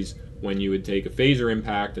series when you would take a phaser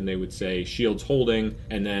impact and they would say shields holding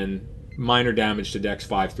and then minor damage to decks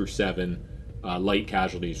 5 through 7, light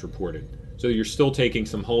casualties reported. So you're still taking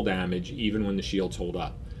some hull damage even when the shields hold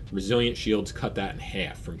up. Resilient shields cut that in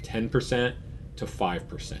half, from 10% to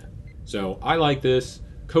 5%. So I like this.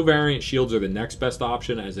 Covariant shields are the next best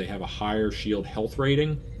option as they have a higher shield health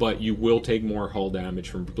rating, but you will take more hull damage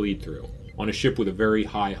from bleed through. On a ship with a very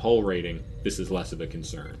high hull rating, this is less of a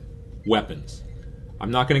concern. Weapons. I'm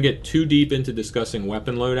not going to get too deep into discussing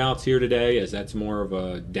weapon loadouts here today, as that's more of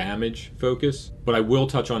a damage focus, but I will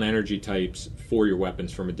touch on energy types for your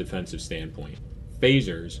weapons from a defensive standpoint.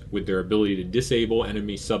 Phasers, with their ability to disable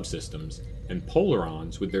enemy subsystems, and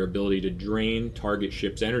Polarons, with their ability to drain target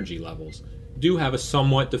ships' energy levels, do have a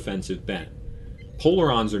somewhat defensive bent.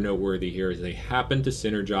 Polarons are noteworthy here as they happen to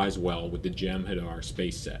synergize well with the Jem'Hadar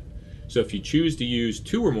space set. So if you choose to use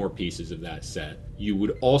 2 or more pieces of that set, you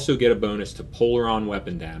would also get a bonus to Polaron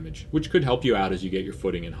weapon damage, which could help you out as you get your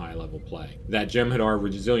footing in high-level play. That Jem'Hadar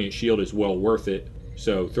Resilient Shield is well worth it,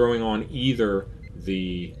 so throwing on either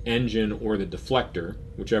the engine or the deflector,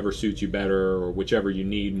 whichever suits you better or whichever you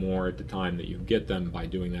need more at the time that you get them by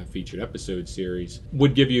doing that featured episode series,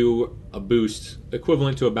 would give you a boost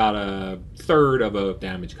equivalent to about a third of a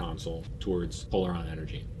damage console towards Polaron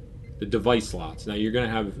energy. The device slots. Now you're going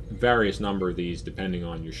to have various number of these depending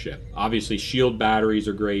on your ship. Obviously shield batteries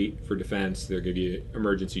are great for defense. They'll give you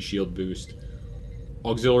emergency shield boost.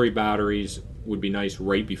 Auxiliary batteries would be nice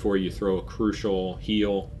right before you throw a crucial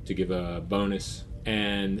heal to give a bonus.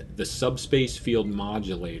 And the subspace field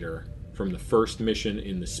modulator from the first mission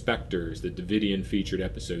in the Spectres, the Davidian featured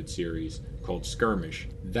episode series called Skirmish.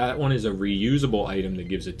 That one is a reusable item that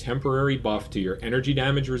gives a temporary buff to your energy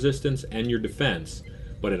damage resistance and your defense,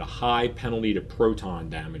 but at a high penalty to proton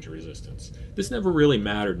damage resistance. This never really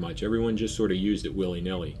mattered much. Everyone just sort of used it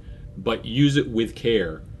willy-nilly. But use it with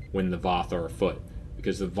care when the Voth are afoot,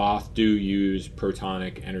 because the Voth do use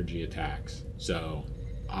protonic energy attacks. So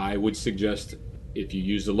I would suggest if you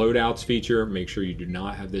use the loadouts feature, make sure you do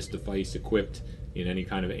not have this device equipped in any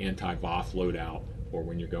kind of anti-Voth loadout or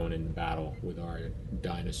when you're going into battle with our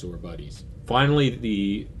dinosaur buddies. Finally,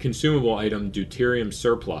 the consumable item Deuterium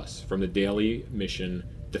Surplus from the daily mission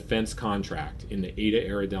Defense Contract in the Eta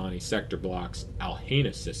Eridani sector block's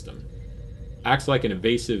Alhanus system acts like an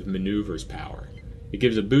evasive maneuvers power. It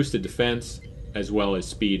gives a boost to defense as well as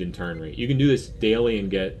speed and turn rate. You can do this daily and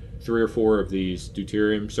get 3 or 4 of these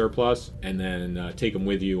Deuterium Surplus and then take them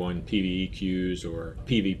with you on PvE queues or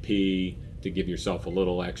PvP to give yourself a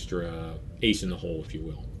little extra ace in the hole, if you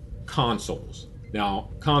will. Consoles. Now,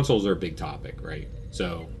 consoles are a big topic, right?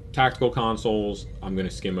 So, tactical consoles, I'm going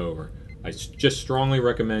to skim over. I just strongly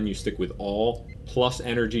recommend you stick with all plus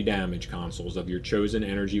energy damage consoles of your chosen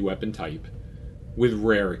energy weapon type, with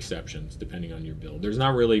rare exceptions, depending on your build. There's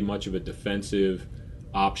not really much of a defensive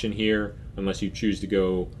option here, unless you choose to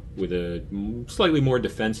go with a slightly more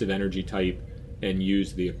defensive energy type and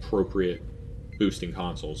use the appropriate boosting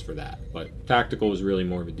consoles for that. But tactical is really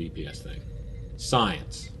more of a DPS thing.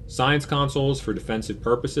 Science consoles for defensive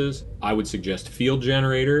purposes. I would suggest field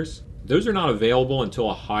generators. Those are not available until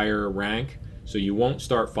a higher rank, so you won't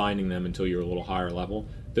start finding them until you're a little higher level.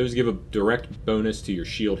 Those give a direct bonus to your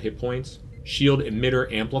shield hit points. Shield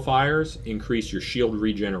emitter amplifiers increase your shield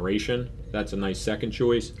regeneration. That's a nice second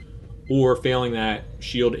choice. Or failing that,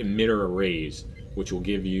 shield emitter arrays, which will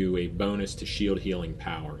give you a bonus to shield healing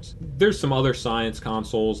powers. There's some other science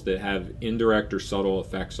consoles that have indirect or subtle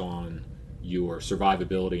effects on your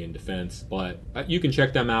survivability and defense, but you can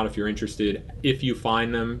check them out if you're interested. If you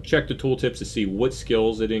find them, check the tooltips to see what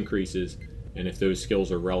skills it increases and if those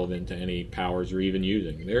skills are relevant to any powers you're even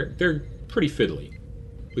using. They're pretty fiddly.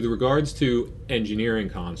 With regards to engineering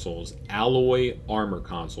consoles, alloy armor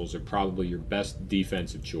consoles are probably your best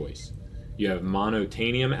defensive choice. You have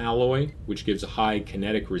monotanium alloy, which gives a high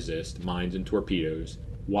kinetic resist, mines and torpedoes,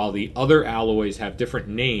 while the other alloys have different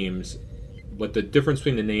names, but the difference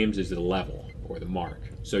between the names is the level, or the mark.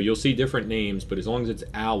 So you'll see different names, but as long as it's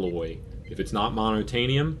alloy, if it's not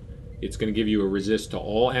monotanium, it's going to give you a resist to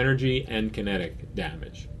all energy and kinetic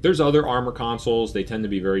damage. There's other armor consoles, they tend to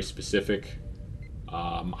be very specific.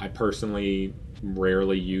 I personally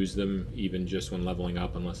rarely use them, even just when leveling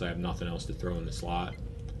up, unless I have nothing else to throw in the slot.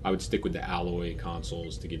 I would stick with the alloy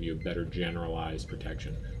consoles to give you a better generalized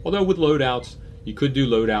protection. Although with loadouts, you could do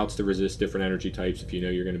loadouts to resist different energy types if you know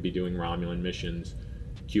you're going to be doing Romulan missions,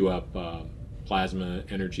 queue up plasma,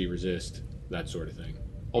 energy resist, that sort of thing.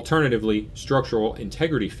 Alternatively, structural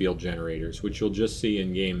integrity field generators, which you'll just see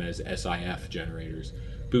in game as SIF generators,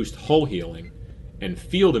 boost hull healing, and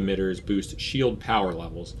field emitters boost shield power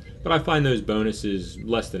levels, but I find those bonuses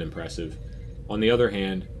less than impressive. On the other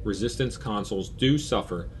hand, resistance consoles do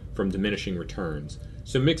suffer from diminishing returns,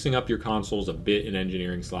 so mixing up your consoles a bit in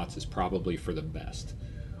engineering slots is probably for the best.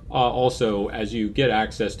 Also, as you get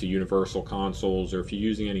access to universal consoles, or if you're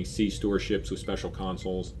using any C-store ships with special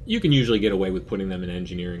consoles, you can usually get away with putting them in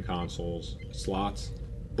engineering consoles slots,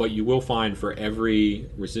 but you will find for every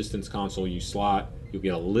resistance console you slot, you'll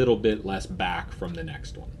get a little bit less back from the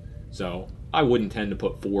next one. So I wouldn't tend to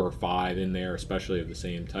put 4 or 5 in there, especially of the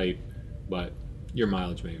same type, but your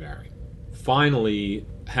mileage may vary. Finally,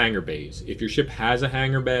 hangar bays. If your ship has a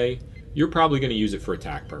hangar bay, you're probably going to use it for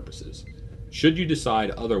attack purposes. Should you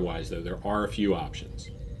decide otherwise, though, there are a few options.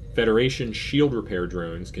 Federation shield repair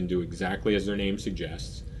drones can do exactly as their name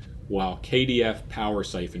suggests, while KDF power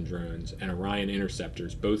siphon drones and Orion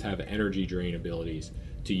interceptors both have energy drain abilities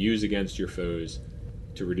to use against your foes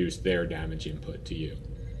to reduce their damage input to you.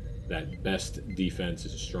 That best defense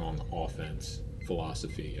is a strong offense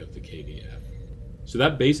philosophy of the KDF. So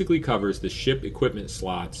that basically covers the ship equipment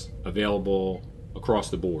slots available across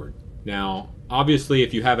the board. Now, obviously,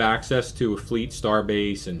 if you have access to a fleet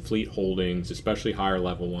starbase and fleet holdings, especially higher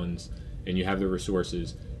level ones, and you have the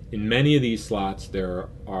resources, in many of these slots there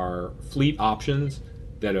are fleet options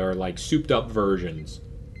that are like souped up versions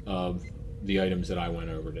of the items that I went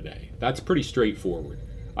over today. That's pretty straightforward.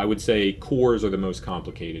 I would say cores are the most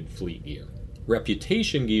complicated fleet gear.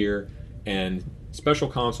 Reputation gear and special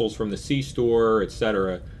consoles from the C-store,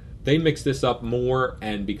 etc., they mix this up more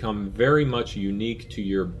and become very much unique to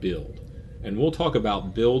your build. And we'll talk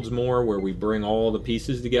about builds more where we bring all the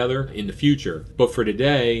pieces together in the future. But for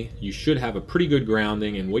today, you should have a pretty good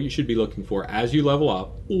grounding in what you should be looking for as you level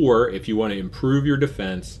up, or if you want to improve your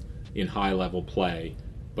defense in high level play,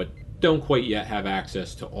 but don't quite yet have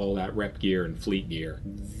access to all that rep gear and fleet gear.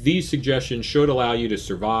 These suggestions should allow you to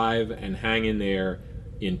survive and hang in there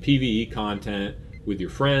in PvE content with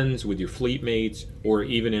your friends, with your fleet mates, or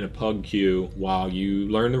even in a pug queue while you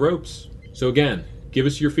learn the ropes. So again, give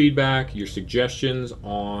us your feedback, your suggestions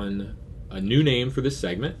on a new name for this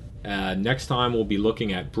segment. Next time we'll be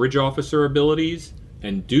looking at bridge officer abilities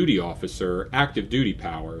and duty officer active duty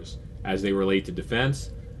powers as they relate to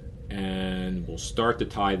defense, and we'll start to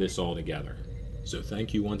tie this all together. So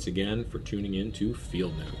thank you once again for tuning in to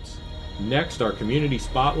Field Notes. Next, our community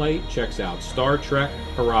spotlight checks out Star Trek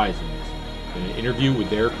Horizons in an interview with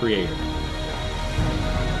their creator.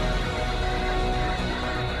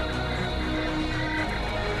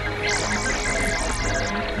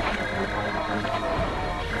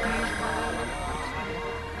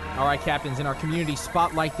 All right, Captains, in our community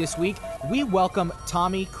spotlight this week, we welcome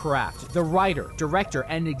Tommy Kraft, the writer, director,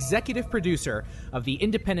 and executive producer of the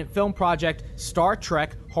independent film project Star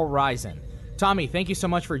Trek Horizon. Tommy, thank you so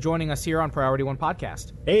much for joining us here on Priority One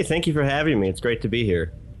Podcast. Hey, thank you for having me. It's great to be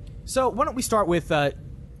here. So why don't we start with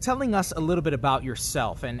telling us a little bit about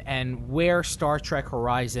yourself and where Star Trek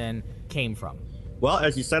Horizon came from. Well,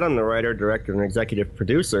 as you said, I'm the writer, director, and executive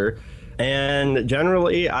producer. And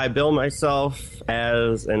generally, I bill myself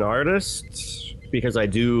as an artist, because I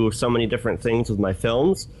do so many different things with my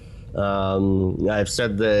films. I've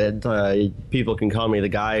said that people can call me the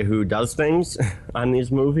guy who does things on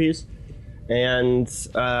these movies. And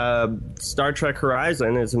Star Trek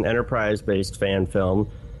Horizon is an Enterprise-based fan film,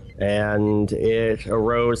 and it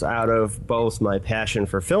arose out of both my passion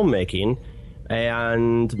for filmmaking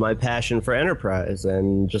and my passion for Enterprise.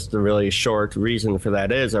 And just the really short reason for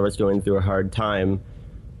that is I was going through a hard time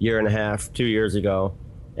 1.5 years, 2 years ago,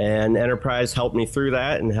 and Enterprise helped me through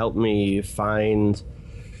that and helped me find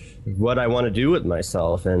what I want to do with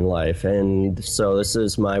myself in life. And so this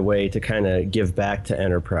is my way to kind of give back to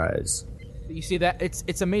Enterprise. You see that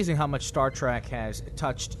it's amazing how much Star Trek has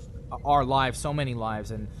touched our lives, so many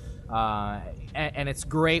lives, and it's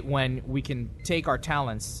great when we can take our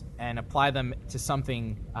talents and apply them to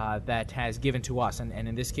something that has given to us. And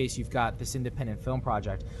in this case, you've got this independent film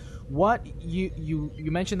project. What you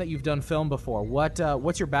mentioned that you've done film before.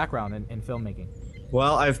 What's your background in filmmaking?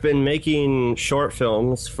 Well, I've been making short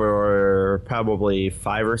films for probably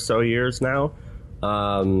 5 or so years now.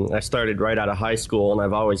 I started right out of high school, and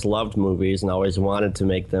I've always loved movies and always wanted to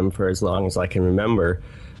make them for as long as I can remember.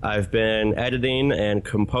 I've been editing and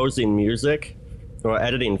composing music, or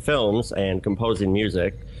editing films and composing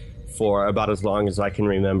music for about as long as I can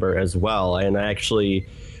remember as well. And I actually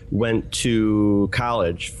went to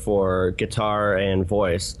college for guitar and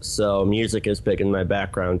voice, so music is big in my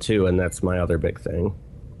background too, and that's my other big thing.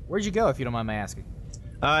 Where'd you go, if you don't mind my asking?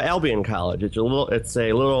 Albion College. It's a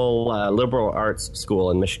little liberal arts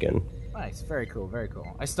school in Michigan. Nice, very cool, very cool.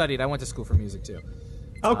 I went to school for music too.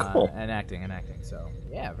 Oh, cool. And acting. So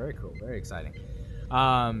yeah, very cool, very exciting.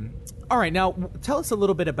 All right, now tell us a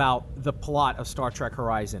little bit about the plot of Star Trek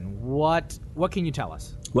Horizon. What can you tell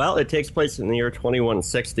us? Well, it takes place in the year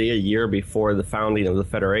 2160, a year before the founding of the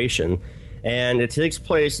Federation. And it takes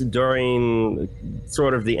place during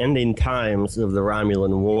sort of the ending times of the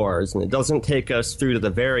Romulan Wars. And it doesn't take us through to the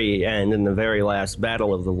very end in the very last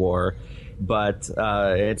battle of the war, but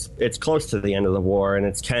it's close to the end of the war, and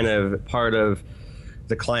it's kind of part of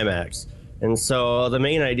the climax. And so the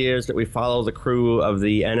main idea is that we follow the crew of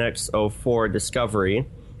the NX-04 Discovery,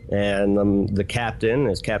 and the captain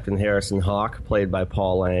is Captain Harrison Hawk, played by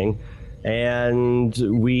Paul Lang. And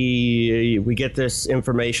we get this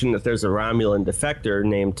information that there's a Romulan defector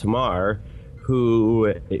named Tamar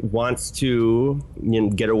who wants to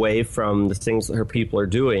get away from the things that her people are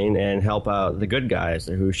doing and help out the good guys,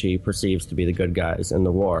 or who she perceives to be the good guys in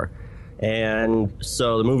the war. And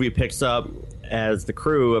so the movie picks up as the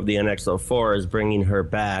crew of the NX-04 is bringing her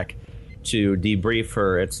back to debrief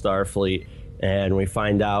her at Starfleet, and we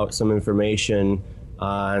find out some information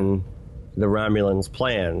on the Romulans'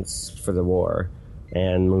 plans for the war,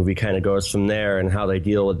 and the movie kind of goes from there and how they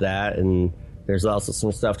deal with that. And there's also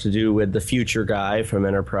some stuff to do with the future guy from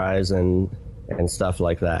Enterprise and stuff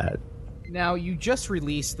like that. Now, you just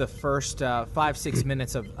released the first 5-6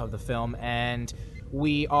 minutes of the film, and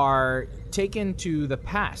we are taken to the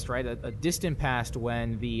past, right? A distant past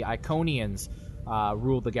when the Iconians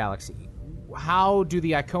ruled the galaxy. How do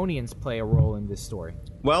the Iconians play a role in this story?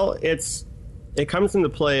 Well, it comes into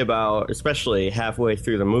play about, especially halfway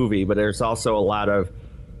through the movie, but there's also a lot of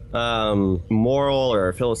moral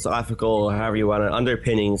or philosophical, however you want to,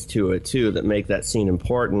 underpinnings to it too that make that scene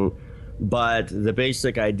important. But the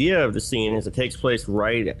basic idea of the scene is it takes place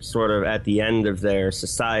right sort of at the end of their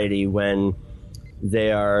society when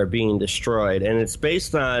they are being destroyed. And it's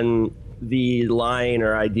based on the line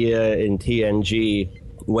or idea in TNG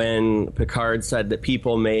when Picard said that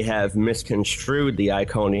people may have misconstrued the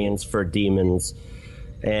Iconians for demons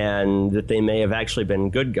and that they may have actually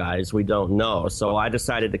been good guys. We don't know. So I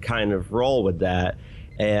decided to kind of roll with that.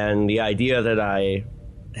 And the idea that I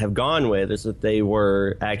have gone with is that they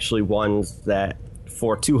were actually ones that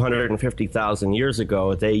for 250,000 years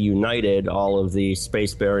ago, they united all of the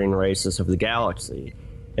spacefaring races of the galaxy,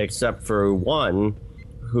 except for one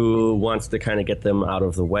who wants to kind of get them out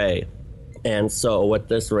of the way. And so what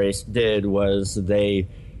this race did was they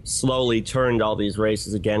slowly turned all these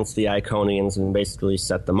races against the Iconians and basically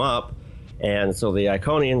set them up. And so the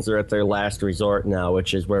Iconians are at their last resort now,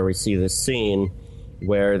 which is where we see this scene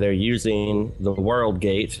where they're using the World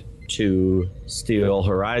Gate to steal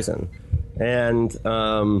Horizon. And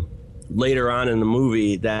later on in the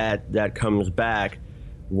movie, that comes back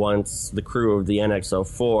once the crew of the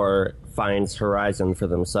NX-04 finds Horizon for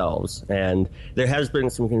themselves. And there has been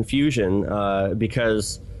some confusion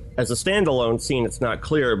because as a standalone scene, it's not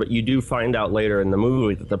clear, but you do find out later in the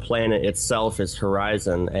movie that the planet itself is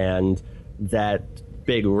Horizon, and that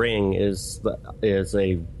big ring is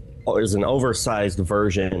an oversized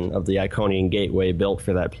version of the Iconian Gateway built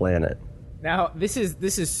for that planet. Now, this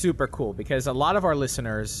is super cool because a lot of our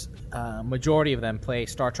listeners, majority of them, play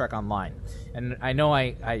Star Trek Online, and I know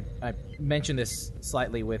I mentioned this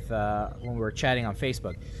slightly with when we were chatting on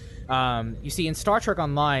Facebook. You see, in Star Trek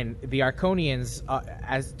Online, the Arconians,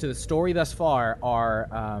 as to the story thus far,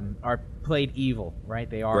 are played evil, right?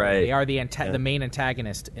 They are the main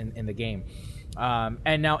antagonist in the game.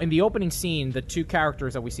 And now, in the opening scene, the two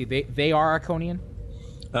characters that we see, they are Arconian.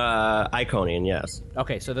 Iconian, yes.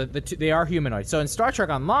 Okay, so they are humanoid. So in Star Trek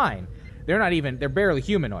Online, they're barely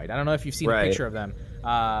humanoid. I don't know if you've seen a picture of them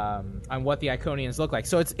on what the Iconians look like.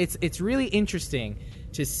 So it's really interesting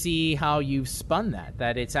to see how you've spun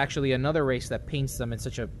that it's actually another race that paints them in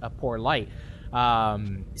such a poor light.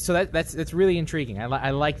 So that's really intriguing.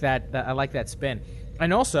 I like that. I like that spin.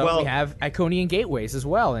 And also, we have Iconian gateways as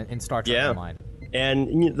well in Star Trek Online.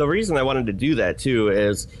 And the reason I wanted to do that too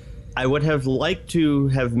is I would have liked to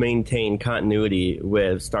have maintained continuity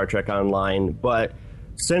with Star Trek Online, but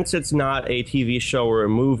since it's not a TV show or a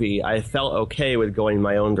movie, I felt okay with going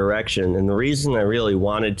my own direction. And the reason I really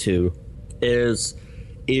wanted to is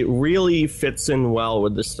it really fits in well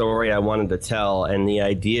with the story I wanted to tell and the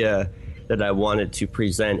idea that I wanted to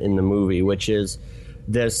present in the movie, which is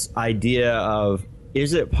this idea of,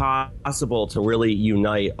 is it possible to really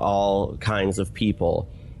unite all kinds of people?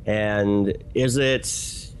 And is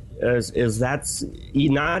that's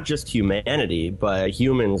not just humanity, but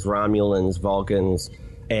humans, Romulans, Vulcans,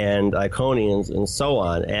 and Iconians, and so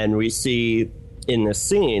on. And we see in this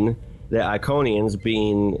scene the Iconians,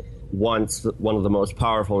 being once one of the most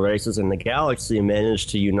powerful races in the galaxy,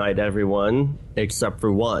 managed to unite everyone except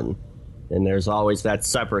for one. And there's always that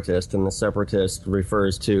separatist, and the separatist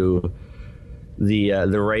refers to the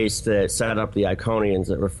race that set up the Iconians.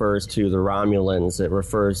 It refers to the Romulans. It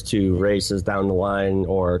refers to races down the line,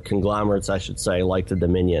 or conglomerates, I should say, like the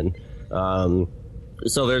Dominion.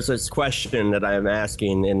 So there's this question that I'm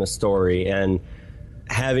asking in the story, and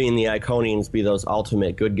having the Iconians be those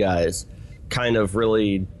ultimate good guys kind of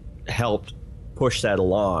really helped push that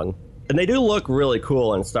along. And they do look really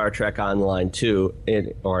cool in Star Trek Online too,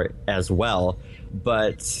 or as well,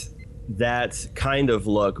 but that kind of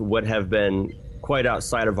look would have been quite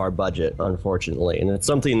outside of our budget, unfortunately. And it's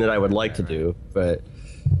something that I would like to do, but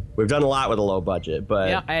we've done a lot with a low budget.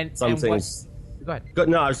 But some things. Go ahead.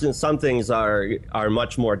 No, I was saying some things are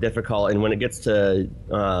much more difficult, and when it gets to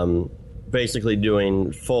basically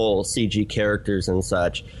doing full CG characters and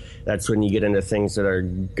such, that's when you get into things that are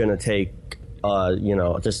going to take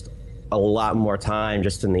just a lot more time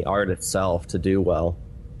just in the art itself to do well.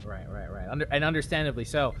 Right. And understandably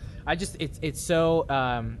so. It's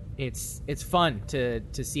fun to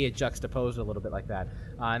see it juxtaposed a little bit like that,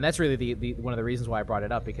 and that's really the one of the reasons why I brought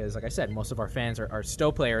it up, because, like I said, most of our fans are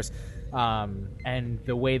STO players, and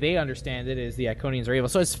the way they understand it is the Iconians are evil.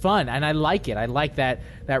 So it's fun, and I like it. I like that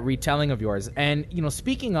retelling of yours. And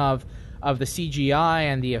speaking of the CGI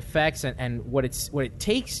and the effects and what it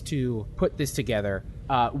takes to put this together.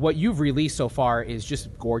 What you've released so far is just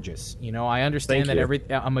gorgeous. I understand that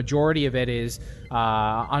a majority of it is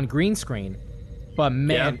on green screen, but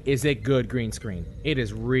man, is it good green screen. It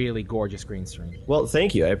is really gorgeous green screen. Well,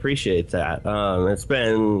 thank you. I appreciate that. It's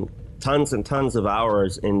been tons and tons of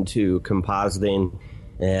hours into compositing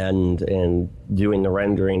and doing the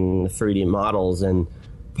rendering, the 3D models, and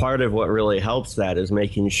part of what really helps that is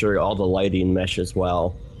making sure all the lighting meshes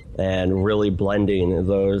well and really blending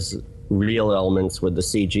those real elements with the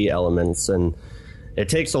CG elements. And it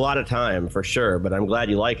takes a lot of time for sure, but I'm glad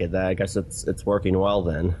you like it. I guess it's working well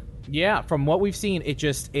then. Yeah, from what we've seen, it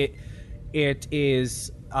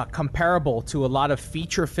is comparable to a lot of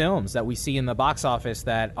feature films that we see in the box office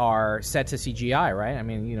that are set to CGI, right? I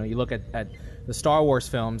mean, you look at the Star Wars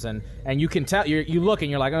films, and you can tell, you look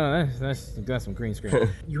and you're like, oh, that's some green screen.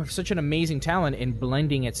 You have such an amazing talent in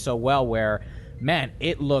blending it so well, where, man,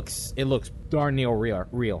 it looks darn near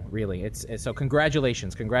real, really. It's so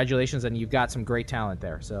congratulations, and you've got some great talent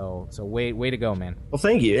there. So way to go, man. Well,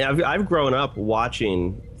 thank you. I've grown up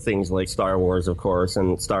watching things like Star Wars, of course,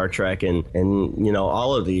 and Star Trek, and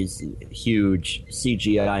all of these huge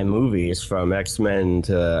CGI movies, from X-Men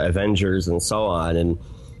to Avengers and so on, and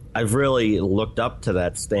I've really looked up to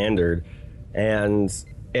that standard, and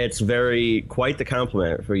it's quite the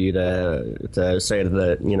compliment for you to say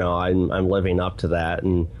that I'm living up to that.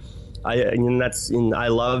 And I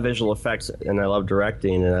love visual effects, and I love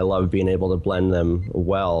directing, and I love being able to blend them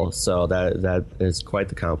well. So that is quite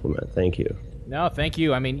the compliment. Thank you. No, thank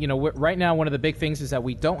you. I mean, right now one of the big things is that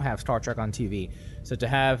we don't have Star Trek on TV. So to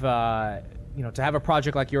have to have a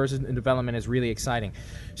project like yours in development is really exciting.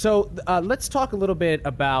 So let's talk a little bit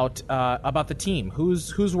about the team.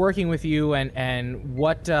 Who's working with you, and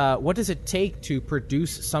what does it take to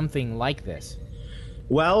produce something like this?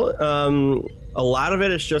 Well, a lot of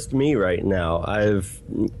it is just me right now.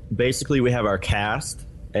 We have our cast,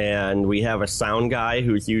 and we have a sound guy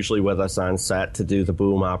who's usually with us on set to do the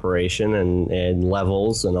boom operation and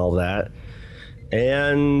levels and all that.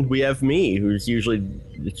 And we have me, who's usually,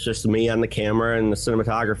 it's just me on the camera and the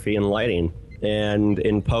cinematography and lighting. And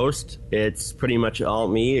in post, it's pretty much all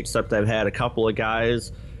me, except I've had a couple of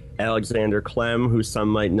guys, Alexander Clem, who some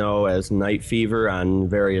might know as Night Fever on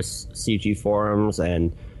various CG forums,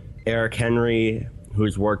 and Eric Henry,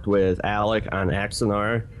 who's worked with Alec on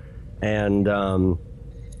Axanar, and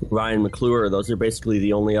Ryan McClure. Those are basically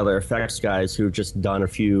the only other effects guys who've just done a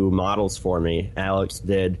few models for me. Alex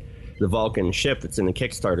did the Vulcan ship that's in the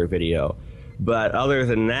Kickstarter video. But other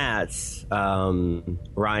than that,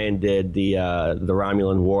 Ryan did the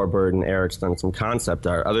Romulan Warbird, and Eric's done some concept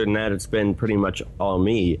art. Other than that, it's been pretty much all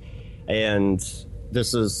me. And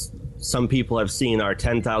this is, some people have seen our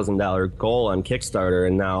 $10,000 goal on Kickstarter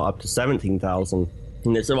and now up to $17,000.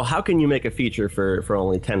 And they said, well, how can you make a feature for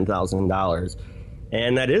only $10,000?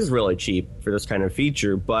 And that is really cheap for this kind of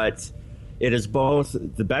feature, but it is both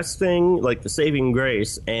the best thing, like the saving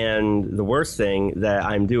grace, and the worst thing that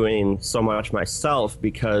I'm doing so much myself,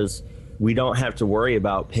 because we don't have to worry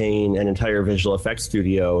about paying an entire visual effects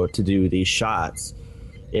studio to do these shots.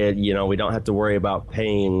 We don't have to worry about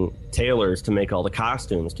paying tailors to make all the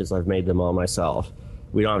costumes, because I've made them all myself.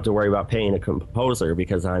 We don't have to worry about paying a composer,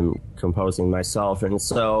 because I'm composing myself. And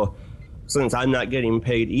so, since I'm not getting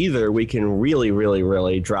paid either, we can really, really,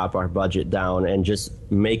 really drop our budget down and just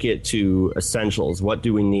make it to essentials. What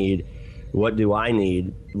do we need? What do I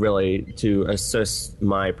need, really, to assist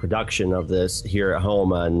my production of this here at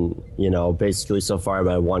home on, basically so far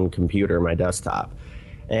my one computer, my desktop.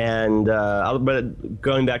 And but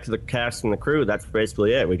going back to the cast and the crew, that's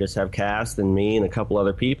basically it. We just have cast and me and a couple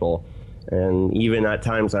other people. And even at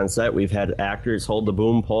times on set, we've had actors hold the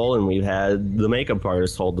boom pole, and we've had the makeup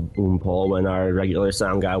artist hold the boom pole when our regular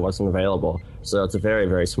sound guy wasn't available. So it's a very,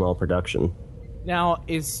 very small production. Now,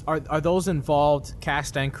 are those involved,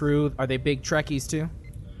 cast and crew, are they big Trekkies too?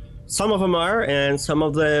 Some of them are, and some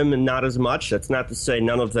of them not as much. That's not to say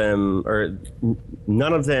none of them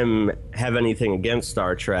have anything against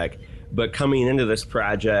Star Trek. But coming into this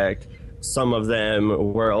project, some of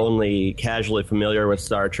them were only casually familiar with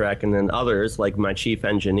Star Trek, and then others, like my chief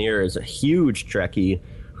engineer, is a huge Trekkie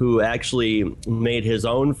who actually made his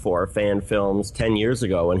own 4 fan films 10 years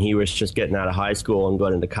ago when he was just getting out of high school and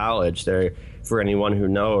going into college. They're, for anyone who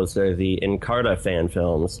knows, they're the Encarta fan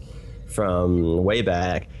films from way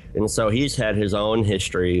back. And so he's had his own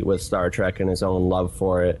history with Star Trek and his own love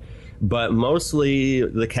for it. But mostly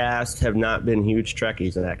the cast have not been huge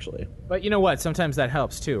Trekkies, actually. But you know what? Sometimes that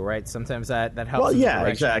helps too, right? Sometimes that helps. Well, yeah,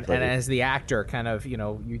 exactly. And as the actor, kind of,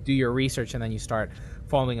 you do your research and then you start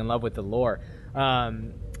falling in love with the lore.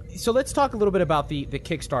 So let's talk a little bit about the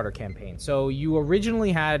Kickstarter campaign. So you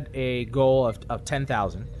originally had a goal of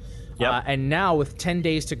 $10,000. Yep. And now with 10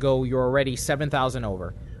 days to go, you're already 7,000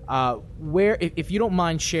 over. Where, if you don't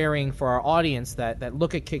mind sharing for our audience that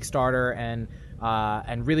look at Kickstarter and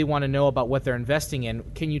really want to know about what they're investing in,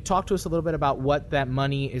 can you talk to us a little bit about what that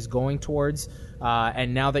money is going towards?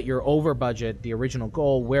 And now that you're over budget, the original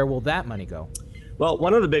goal, where will that money go? Well,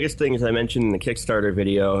 one of the biggest things I mentioned in the Kickstarter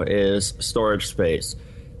video is storage space.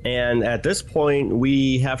 And at this point,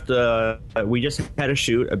 we just had to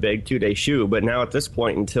shoot a big 2-day shoot. But now at this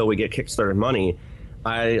point, until we get Kickstarter money,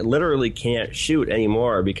 I literally can't shoot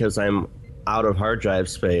anymore because I'm out of hard drive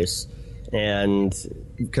space. And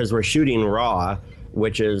because we're shooting RAW,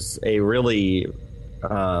 which is a really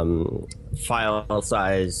file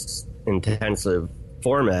size intensive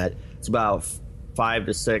format. It's about 5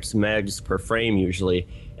 to 6 megs per frame usually,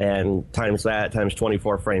 and times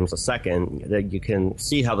 24 frames a second, you can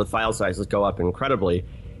see how the file sizes go up incredibly.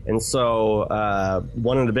 And so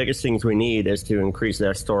one of the biggest things we need is to increase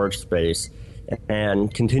that storage space.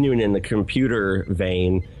 And continuing in the computer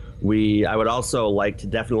vein, I would also like to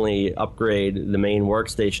definitely upgrade the main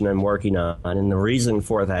workstation I'm working on. And the reason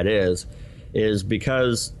for that is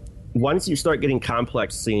because once you start getting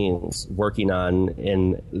complex scenes working on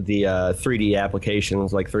in the 3D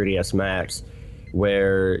applications like 3ds Max,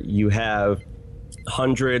 where you have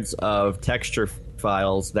hundreds of texture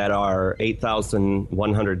files that are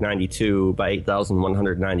 8,192 by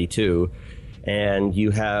 8,192, and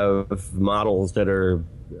you have models that are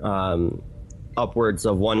upwards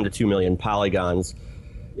of 1 to 2 million polygons,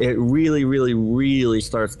 it really, really, really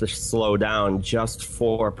starts to slow down just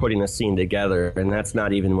for putting a scene together, and that's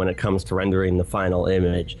not even when it comes to rendering the final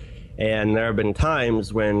image. And there have been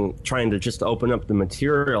times when trying to just open up the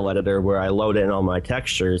material editor where I load in all my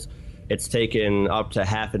textures, it's taken up to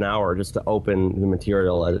half an hour just to open the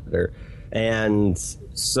material editor. And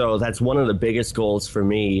so that's one of the biggest goals for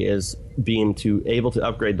me, is being able to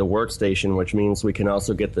upgrade the workstation, which means we can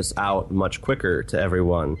also get this out much quicker to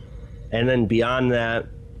everyone. And then beyond that,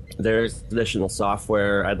 there's additional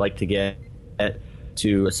software I'd like to get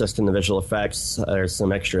to assist in the visual effects. There's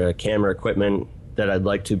some extra camera equipment that I'd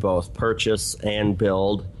like to both purchase and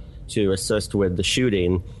build to assist with the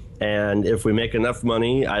shooting. And if we make enough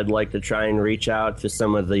money, I'd like to try and reach out to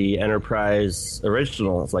some of the Enterprise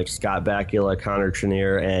originals like Scott Bakula, Connor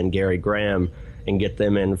Trenier, and Gary Graham, and get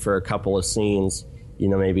them in for a couple of scenes,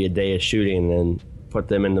 maybe a day of shooting, and put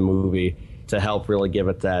them in the movie to help really give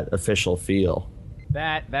it that official feel.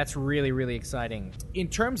 That's really, really exciting. In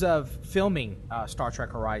terms of filming Star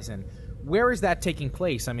Trek Horizon, where is that taking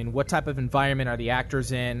place? I mean, what type of environment are the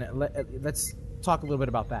actors in? Let's talk a little bit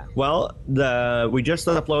about that. Well, we just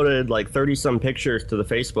uploaded like 30-some pictures to the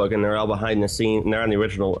Facebook, and they're all behind the scenes. They're on the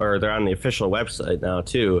original, or they're on the official website now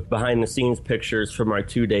too. Behind the scenes pictures from our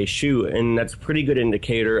 2-day shoot, and that's a pretty good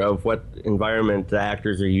indicator of what environment the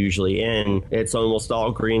actors are usually in. It's almost all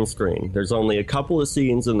green screen. There's only a couple of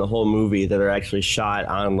scenes in the whole movie that are actually shot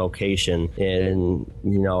on location in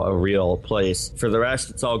a real place. For the rest,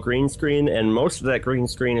 it's all green screen, and most of that green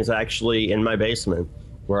screen is actually in my basement,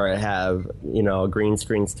 where I have, a green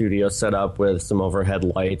screen studio set up with some overhead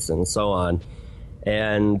lights and so on.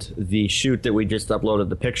 And the shoot that we just uploaded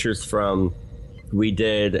the pictures from, we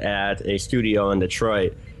did at a studio in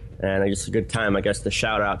Detroit. And it's a good time, I guess, to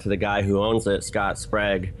shout out to the guy who owns it, Scott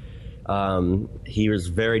Sprague. He was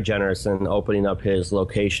very generous in opening up his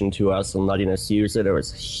location to us and letting us use it. It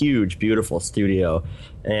was a huge, beautiful studio.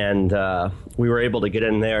 And we were able to get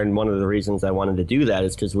in there. And one of the reasons I wanted to do that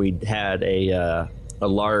is because we had a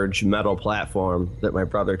large metal platform that my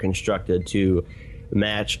brother constructed to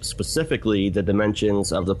match specifically the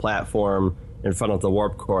dimensions of the platform in front of the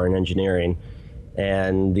warp core in engineering.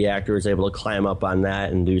 And the actor was able to climb up on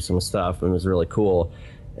that and do some stuff, and it was really cool.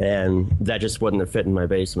 And that just wouldn't have fit in my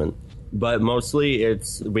basement. But mostly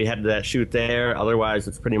we had that shoot there. Otherwise,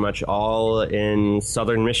 it's pretty much all in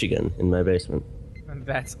southern Michigan in my basement.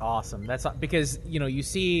 That's awesome. That's because, you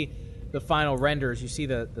see the final renders, you see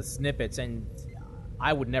the snippets, and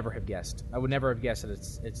I would never have guessed. I would never have guessed that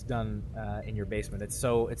it's done in your basement. It's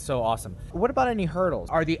so awesome. What about any hurdles?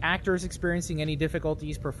 Are the actors experiencing any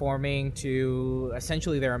difficulties performing to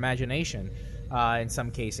essentially their imagination in some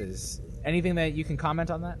cases? Anything that you can comment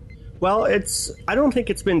on that? Well, I don't think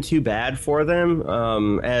it's been too bad for them.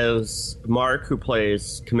 As Mark, who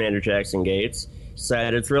plays Commander Jackson Gates,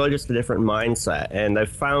 said, it's really just a different mindset. And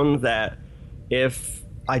I've found that if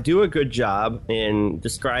I do a good job in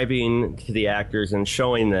describing to the actors and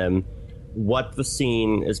showing them what the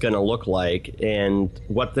scene is going to look like and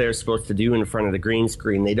what they're supposed to do in front of the green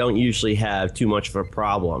screen, they don't usually have too much of a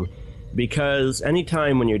problem. Because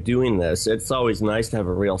anytime when you're doing this, it's always nice to have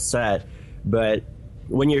a real set, but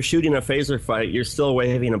when you're shooting a phaser fight, you're still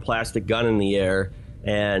waving a plastic gun in the air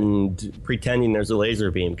and pretending there's a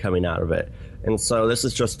laser beam coming out of it. And so this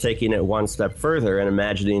is just taking it one step further and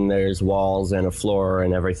imagining there's walls and a floor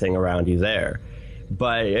and everything around you there.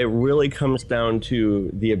 But it really comes down to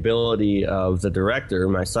the ability of the director,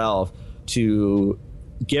 myself, to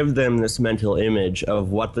give them this mental image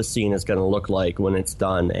of what the scene is going to look like when it's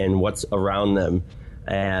done and what's around them.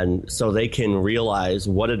 And so they can realize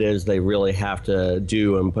what it is they really have to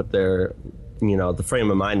do and put their, the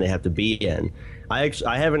frame of mind they have to be in. I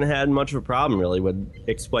haven't had much of a problem really with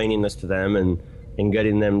explaining this to them and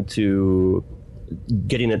getting it to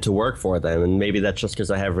work for them. And maybe that's just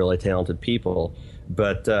because I have really talented people,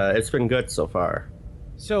 but it's been good so far.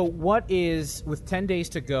 So what is, with 10 days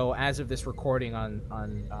to go as of this recording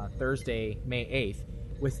on Thursday, May 8th,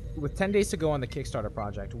 with 10 days to go on the Kickstarter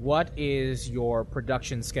project, what is your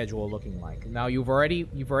production schedule looking like? Now you've already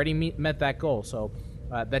met that goal, so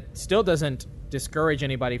that still doesn't discourage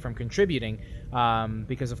anybody from contributing,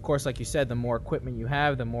 because of course, like you said, the more equipment you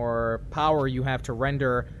have, the more power you have to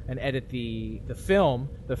render and edit the film,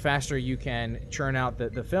 the faster you can churn out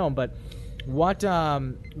the film. But what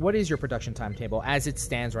is your production timetable as it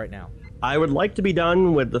stands right now? I would like to be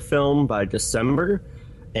done with the film by December,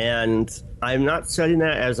 and I'm not setting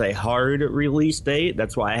that as a hard release date.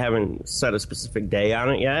 That's why I haven't set a specific day on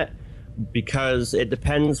it yet, because it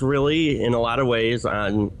depends really in a lot of ways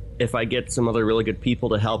on if I get some other really good people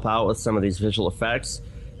to help out with some of these visual effects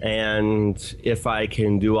and if I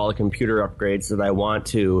can do all the computer upgrades that I want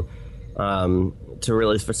to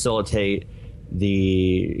really facilitate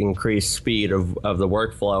the increased speed of the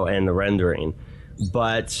workflow and the rendering.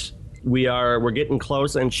 But we're getting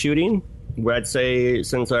close and shooting. I'd say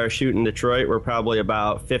since our shoot in Detroit, we're probably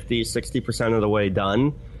about 50-60% of the way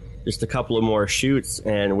done. Just a couple of more shoots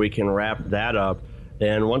and we can wrap that up.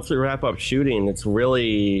 And once we wrap up shooting, it's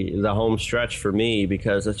really the home stretch for me,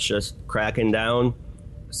 because it's just cracking down,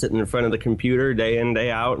 sitting in front of the computer day in, day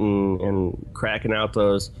out, and cracking out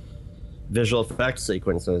those visual effects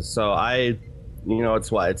sequences. So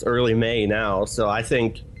it's early May now, so I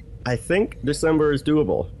think December is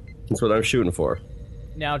doable. That's what I'm shooting for.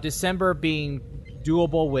 Now, December being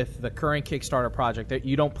doable with the current Kickstarter project, that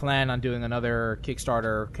you don't plan on doing another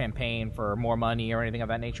Kickstarter campaign for more money or anything of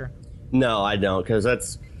that nature? No, I don't, because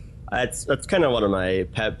that's kind of one of my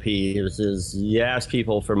pet peeves. Is you ask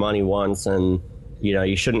people for money once, and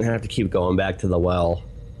you shouldn't have to keep going back to the well.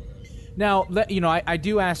 Now, I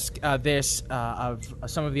do ask this of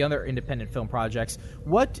some of the other independent film projects.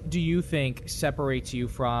 What do you think separates you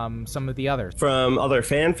from some of the others? From other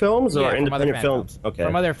fan films or independent films? Okay.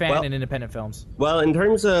 From other fan and independent films. Well, in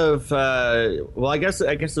terms of, I guess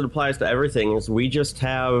it applies to everything. Is we just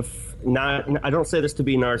have I don't say this to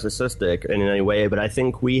be narcissistic in any way, but I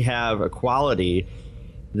think we have a quality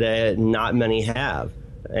that not many have.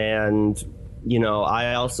 And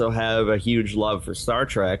I also have a huge love for Star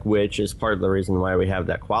Trek, which is part of the reason why we have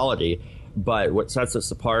that quality. But what sets us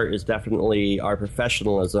apart is definitely our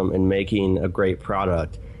professionalism in making a great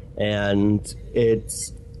product. And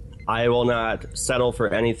I will not settle for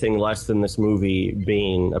anything less than this movie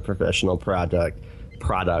being a professional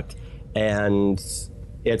product. And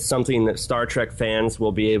it's something that Star Trek fans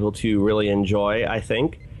will be able to really enjoy, I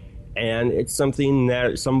think. And it's something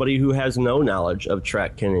that somebody who has no knowledge of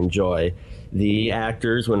Trek can enjoy. The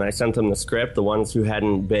actors, when I sent them the script, the ones who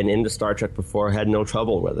hadn't been into Star Trek before had no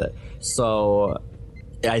trouble with it. So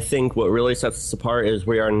I think what really sets us apart is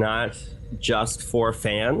we are not just for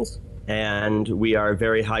fans, and we are a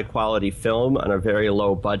very high-quality film on a very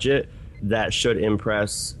low budget that should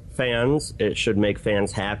impress fans. It should make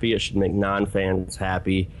fans happy. It should make non-fans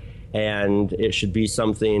happy. And it should be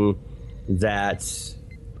something that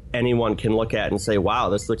anyone can look at and say, wow,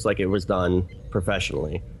 this looks like it was done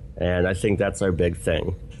professionally. And I think that's our big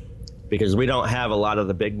thing, because we don't have a lot of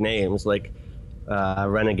the big names like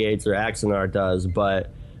Renegades or Axanar does,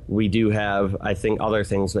 but we do have, I think, other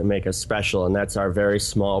things that make us special, and that's our very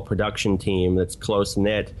small production team that's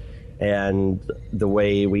close-knit, and the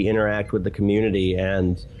way we interact with the community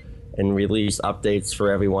and release updates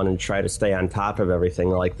for everyone and try to stay on top of everything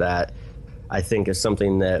like that, I think is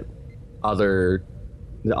something that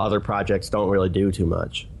the other projects don't really do too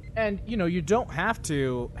much. And, you don't have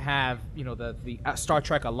to have, the Star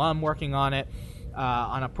Trek alum working on it,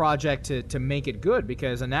 on a project to make it good,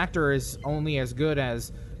 because an actor is only as good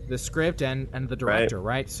as the script and the director,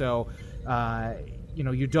 right? So,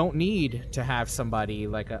 you don't need to have somebody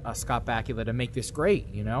like a Scott Bakula to make this great,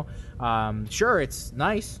 Sure, it's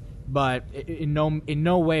nice, but in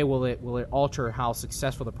no way will it alter how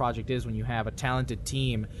successful the project is when you have a talented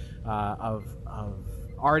team of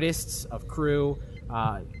artists, of crew,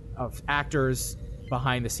 of actors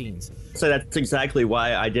behind the scenes. So that's exactly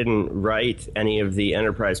why I didn't write any of the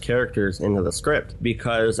Enterprise characters into the script,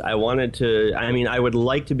 because I wanted to, I would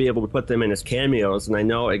like to be able to put them in as cameos, and I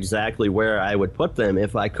know exactly where I would put them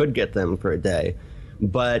if I could get them for a day.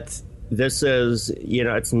 But this is,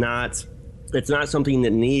 it's not something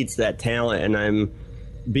that needs that talent, and I'm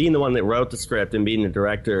being the one that wrote the script and being the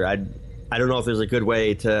director, I don't know if there's a good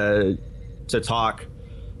way to talk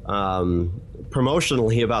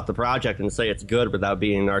promotionally about the project and say it's good without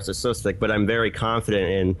being narcissistic, but I'm very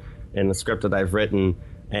confident in the script that I've written,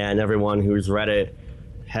 and everyone who's read it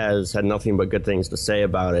has had nothing but good things to say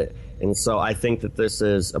about it. And so I think that this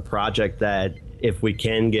is a project that if we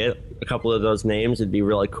can get a couple of those names, it'd be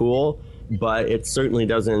really cool, but it certainly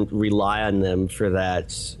doesn't rely on them for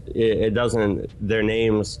that. It doesn't, their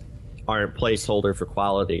names aren't placeholder for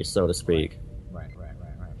quality, so to speak. Right.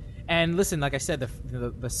 And listen, like I said,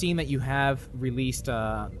 the scene that you have released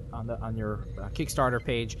on your Kickstarter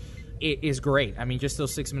page is great. Just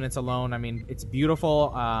those 6 minutes alone. It's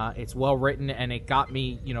beautiful. It's well written, and it got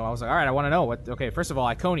me. I was like, all right, I want to know what. Okay, first of all,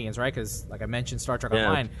 Iconians, right? Because like I mentioned, Star Trek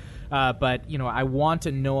Online. But I want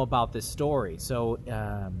to know about this story. So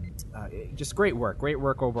just great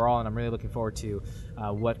work overall, and I'm really looking forward to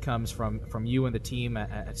what comes from you and the team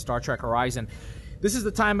at Star Trek Horizon. this is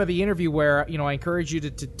the time of the interview where, I encourage you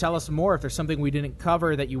to tell us more. If there's something we didn't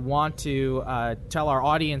cover that you want to tell our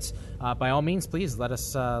audience, by all means, please let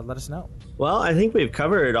us know. Well, I think we've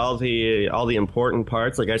covered all the important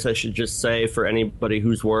parts. I guess I should just say, for anybody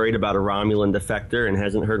who's worried about a Romulan defector and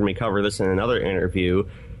hasn't heard me cover this in another interview,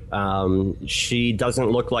 she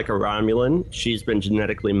doesn't look like a Romulan. She's been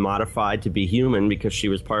genetically modified to be human because she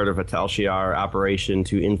was part of a Tal Shiar operation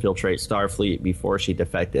to infiltrate Starfleet before she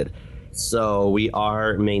defected. So we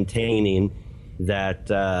are maintaining that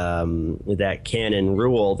that canon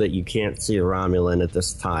rule that you can't see a Romulan at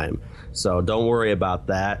this time. So don't worry about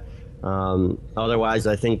that. Otherwise,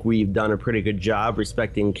 I think we've done a pretty good job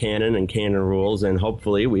respecting canon and canon rules, and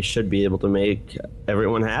hopefully we should be able to make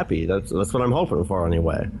everyone happy. That's what I'm hoping for,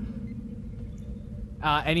 anyway.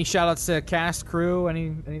 Any shout-outs to cast, crew,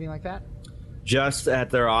 anything like that? Just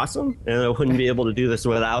that they're awesome, and I wouldn't be able to do this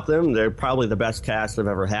without them. They're probably the best cast I've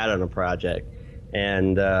ever had on a project,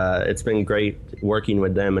 and it's been great working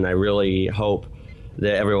with them, and I really hope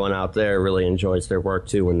that everyone out there really enjoys their work,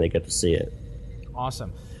 too, when they get to see it.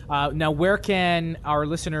 Awesome. Now, where can our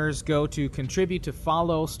listeners go to contribute, to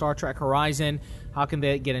follow Star Trek Horizon? How can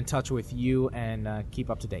they get in touch with you and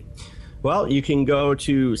keep up to date? Well, you can go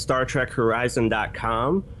to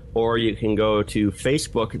StarTrekHorizon.com, or you can go to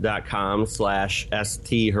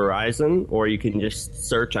Facebook.com/STHorizon, or you can just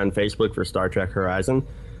search on Facebook for Star Trek Horizon.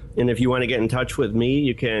 And if you want to get in touch with me,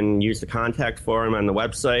 you can use the contact form on the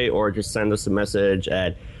website, or just send us a message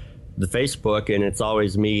at the Facebook, and it's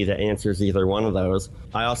always me that answers either one of those.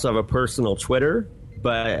 I also have a personal Twitter,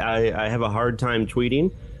 but I have a hard time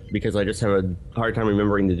tweeting because I just have a hard time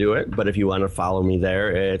remembering to do it. But if you want to follow me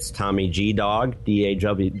there, it's Tommy G Dog,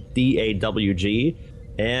 DAWG.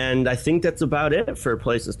 And I think that's about it for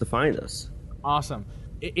places to find us. Awesome.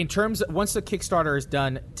 In terms of, once the Kickstarter is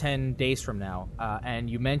done 10 days from now, and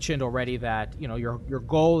you mentioned already that your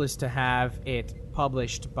goal is to have it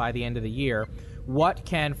published by the end of the year, what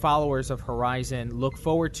can followers of Horizon look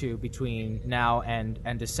forward to between now and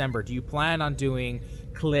December? Do you plan on doing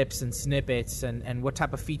clips and snippets, and what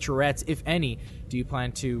type of featurettes, if any, do you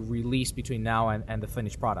plan to release between now and the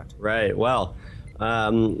finished product? Right. Well,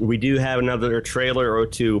 we do have another trailer or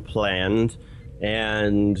two planned,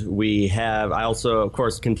 and I also, of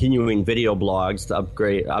course, continuing video blogs to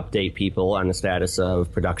update people on the status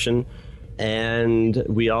of production. And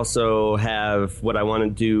we also have, what I want to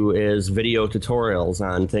do is video tutorials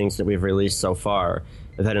on things that we've released so far.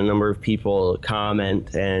 I've had a number of people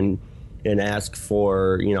comment and ask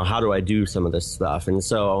for, how do I do some of this stuff? And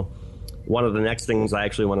so one of the next things I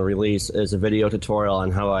actually want to release is a video tutorial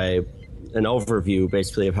on an overview,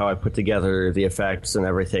 basically, of how I put together the effects and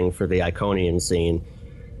everything for the Iconian scene.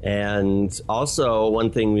 And also, one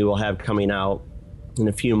thing we will have coming out in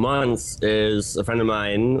a few months is a friend of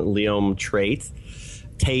mine, Liam Tate,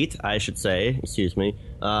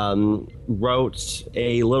 wrote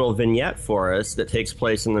a little vignette for us that takes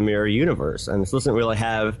place in the Mirror Universe. And this doesn't really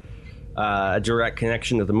have a direct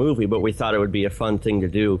connection to the movie, but we thought it would be a fun thing to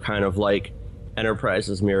do, kind of like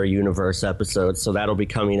Enterprise's Mirror Universe episodes. So that'll be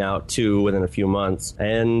coming out too within a few months.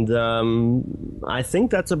 And I think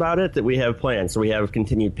that's about it that we have planned. So we have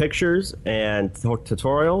continued pictures and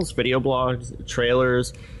tutorials, video blogs,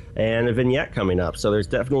 trailers, and a vignette coming up. So there's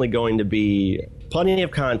definitely going to be plenty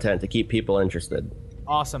of content to keep people interested.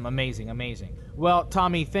 Awesome. Amazing. Well,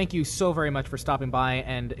 Tommy, thank you so very much for stopping by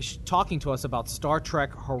and talking to us about Star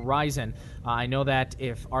Trek Horizon. I know that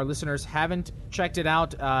if our listeners haven't checked it out,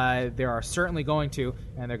 they are certainly going to,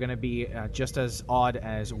 and they're going to be just as awed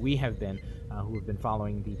as we have been, who have been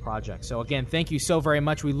following the project. So again, thank you so very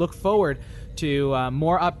much. We look forward to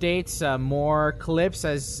more updates, more clips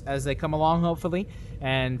as they come along, hopefully,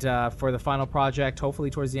 and for the final project, hopefully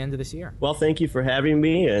towards the end of this year. Well, thank you for having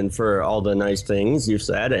me and for all the nice things you've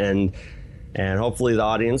said, and hopefully the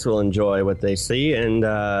audience will enjoy what they see, and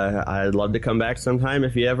I'd love to come back sometime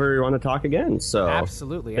if you ever want to talk again. So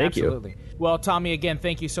Absolutely. Thank you. Well, Tommy, again,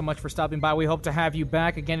 thank you so much for stopping by. We hope to have you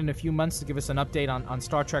back again in a few months to give us an update on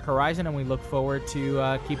Star Trek Horizon, and we look forward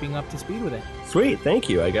to keeping up to speed with it. Sweet, thank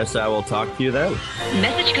you. I guess I will talk to you then.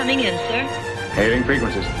 Message coming in, sir. Hailing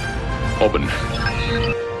frequencies. Open.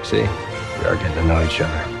 See, we are getting to know each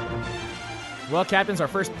other. Well, Captains, our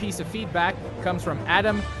first piece of feedback comes from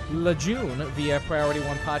Adam Lejeune via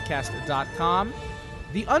PriorityOnePodcast.com.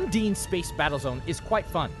 The Undine Space Battle Zone is quite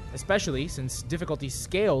fun, especially since difficulty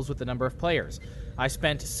scales with the number of players. I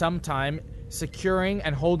spent some time securing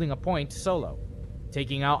and holding a point solo,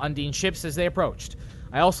 taking out Undine ships as they approached.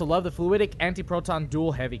 I also love the fluidic anti-proton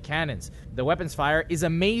dual heavy cannons. The weapons fire is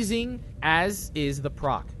amazing, as is the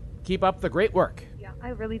proc. Keep up the great work. Yeah, I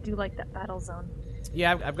really do like that battle zone.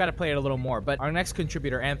 Yeah, I've got to play it a little more, but our next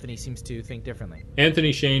contributor, Anthony, seems to think differently.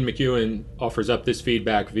 Anthony Shane McEwen offers up this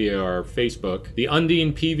feedback via our Facebook. The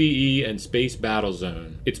Undine PvE and Space Battle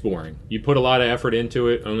Zone. It's boring. You put a lot of effort into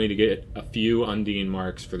it only to get a few Undine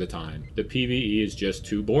marks for the time. The PvE is just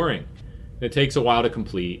too boring. It takes a while to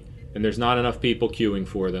complete, and there's not enough people queuing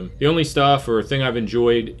for them. The only stuff or thing I've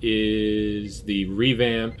enjoyed is the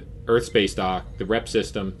revamp Earth Space Dock, the rep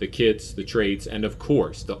system, the kits, the traits, and of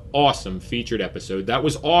course, the awesome featured episode. That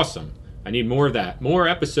was awesome. I need more of that. More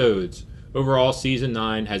episodes. Overall, Season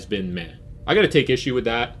 9 has been meh. I gotta take issue with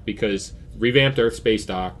that because revamped Earth Space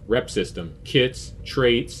Dock, rep system, kits,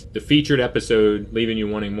 traits, the featured episode, leaving you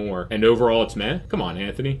wanting more, and overall it's meh? Come on,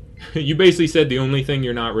 Anthony. You basically said the only thing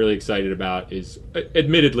you're not really excited about is,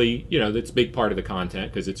 admittedly, that's a big part of the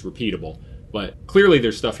content because it's repeatable. But clearly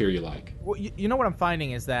there's stuff here you like. Well, you know what I'm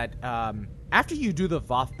finding is that after you do the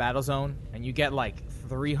Voth Battle Zone and you get like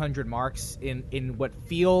 300 marks in what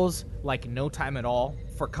feels like no time at all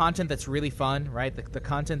for content that's really fun, right? The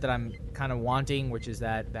content that I'm kind of wanting, which is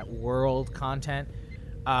that world content,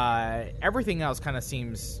 everything else kind of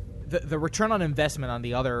seems... The return on investment on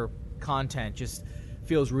the other content just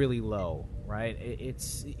feels really low, right?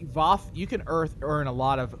 It's Voth. You can earn a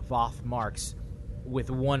lot of Voth marks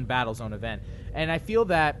with one Battle Zone event. And I feel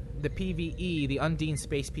that the PvE, the Undine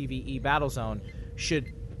Space PvE Battle Zone,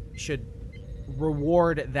 should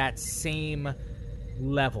reward that same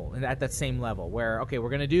level, at that same level, where, okay,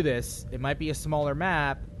 we're going to do this. It might be a smaller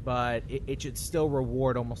map, but it should still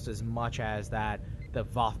reward almost as much as the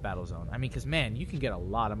Voth Battle Zone. I mean, because, man, you can get a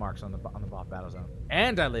lot of marks on the Voth Battle Zone.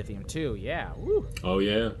 And Dilithium, too, yeah. Woo. Oh,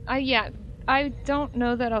 yeah. I don't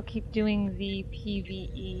know that I'll keep doing the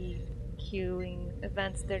PvE queuing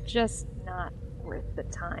events. They're just not worth the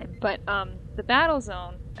time. But the Battle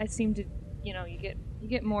Zone, I seem to, you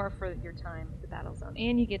get more for your time at the Battle Zone,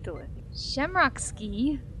 and you get Dilithium.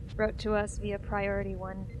 Shemrockski wrote to us via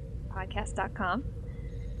PriorityOnePodcast.com.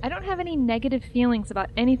 I don't have any negative feelings about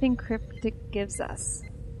anything Cryptic gives us,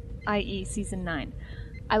 i.e. Season 9.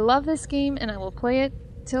 I love this game, and I will play it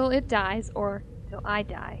till it dies, or till I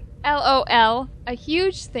die. LOL. A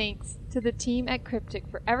huge thanks to the team at Cryptic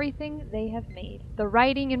for everything they have made. The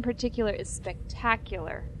writing in particular is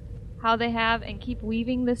spectacular. How they have and keep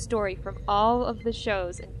weaving the story from all of the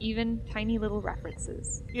shows and even tiny little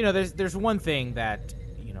references. There's one thing that,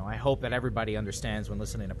 I hope that everybody understands when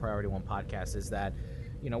listening to Priority One Podcast is that,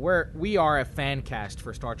 we are a fan cast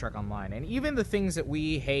for Star Trek Online. And even the things that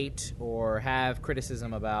we hate or have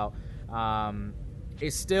criticism about,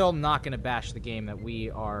 is still not going to bash the game that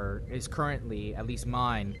is currently, at least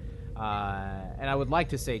mine, and I would like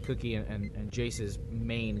to say Cookie and Jace's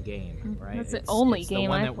main game, right? That's the only game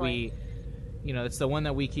I play. It's the one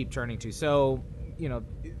that we keep turning to. So,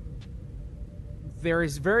 there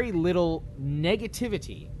is very little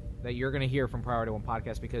negativity that you're going to hear from Priority One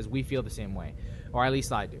Podcast because we feel the same way, or at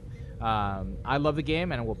least I do. I love the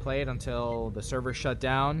game, and we'll play it until the servers shut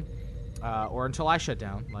down, or until I shut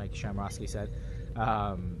down, like Shamrosky said.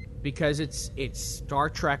 Because it's Star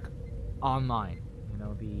Trek Online,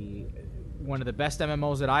 one of the best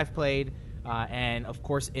MMOs that I've played, and of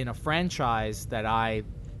course in a franchise that I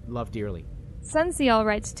love dearly. Sunseal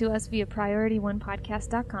writes to us via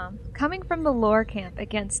PriorityOnePodcast.com. Coming from the lore camp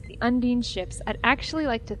against the Undine ships, I'd actually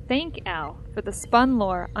like to thank Al for the spun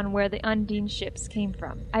lore on where the Undine ships came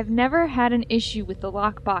from. I've never had an issue with the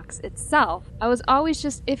lockbox itself. I was always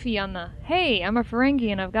just iffy on the, hey, I'm a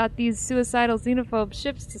Ferengi and I've got these suicidal xenophobe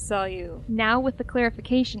ships to sell you. Now with the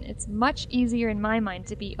clarification, it's much easier in my mind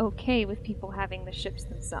to be okay with people having the ships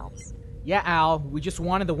themselves. Yeah, Al, we just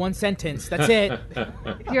wanted the one sentence. That's it.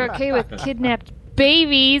 If you're okay with kidnapped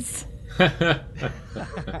babies.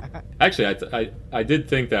 Actually, I did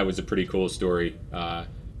think that was a pretty cool story. And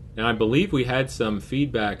I believe we had some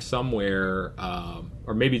feedback somewhere,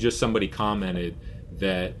 or maybe just somebody commented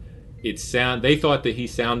that they thought that he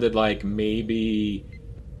sounded like maybe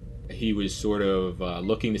he was sort of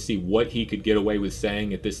looking to see what he could get away with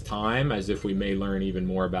saying at this time, as if we may learn even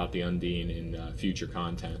more about the Undine in future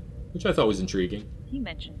content, which I thought was intriguing. He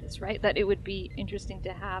mentioned this, right? That it would be interesting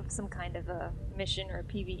to have some kind of a mission or a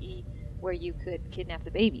PvE where you could kidnap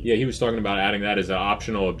the baby. Yeah, he was talking about adding that as an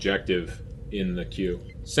optional objective in the queue.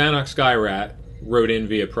 Sanok Skyrat wrote in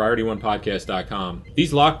via PriorityOnePodcast.com.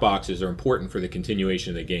 These lockboxes are important for the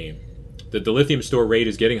continuation of the game. The dilithium store rate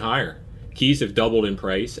is getting higher. Keys have doubled in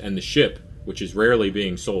price, and the ship, which is rarely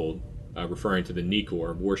being sold, referring to the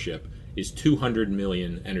Nikor warship, is 200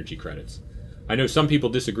 million energy credits. I know some people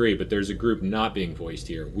disagree, but there's a group not being voiced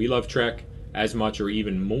here. We love Trek as much or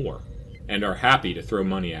even more, and are happy to throw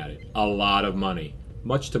money at it. A lot of money.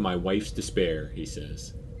 Much to my wife's despair, he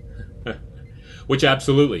says. Which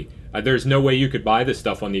absolutely. There's no way you could buy this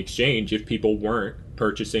stuff on the exchange if people weren't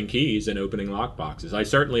purchasing keys and opening lockboxes. I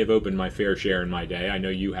certainly have opened my fair share in my day. I know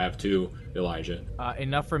you have too, Elijah.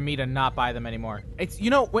 Enough for me to not buy them anymore. It's you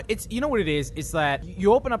know what it is. It's that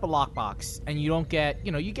you open up a lockbox and you don't get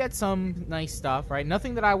you get some nice stuff, right?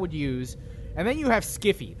 Nothing that I would use. And then you have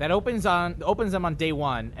Skiffy that opens them on day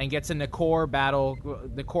one and gets in the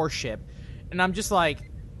core ship, and I'm just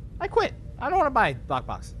like, I quit. I don't want to buy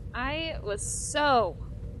lockbox. I was so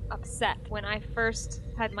upset when I first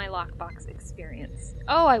had my lockbox experience.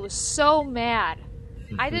 Oh, I was so mad.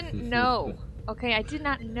 I didn't know. Okay, I did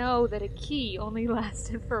not know that a key only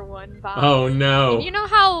lasted for one box. Oh no. And you know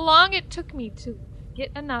how long it took me to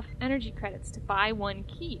get enough energy credits to buy one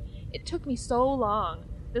key? It took me so long.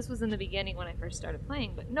 This was in the beginning when I first started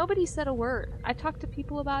playing, but nobody said a word. I talked to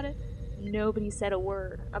people about it. Nobody said a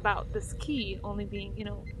word about this key only being,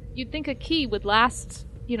 you'd think a key would last,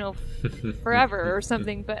 forever or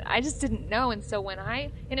something, but I just didn't know. And so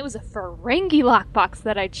and it was a Ferengi lockbox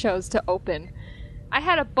that I chose to open. I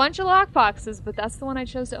had a bunch of lockboxes, but that's the one I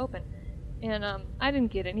chose to open. And I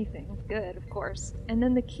didn't get anything good, of course. And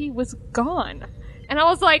then the key was gone. And I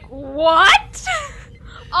was like, what?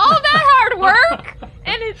 All that hard work,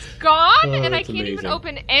 and it's gone, and I can't even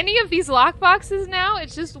open any of these lockboxes now. It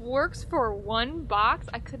just works for one box.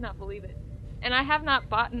 I could not believe it. And I have not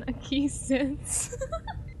bought a key since.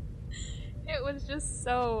 It was just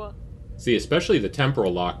so... See, especially the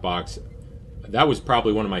temporal lockbox, that was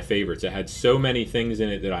probably one of my favorites. It had so many things in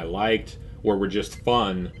it that I liked or were just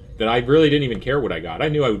fun that I really didn't even care what I got. I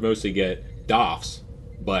knew I would mostly get DOFs,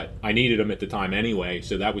 but I needed them at the time anyway,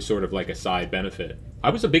 so that was sort of like a side benefit. I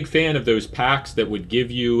was a big fan of those packs that would give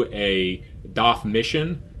you a DOF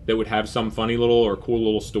mission that would have some funny little or cool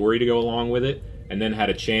little story to go along with it, and then had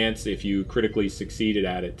a chance, if you critically succeeded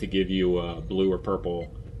at it, to give you a blue or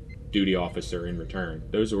purple duty officer in return.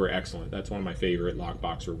 Those were excellent. That's one of my favorite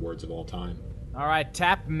lockbox rewards of all time. All right,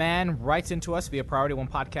 Tapman writes into us via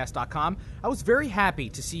PriorityOnePodcast.com. I was very happy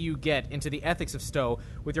to see you get into the ethics of Stowe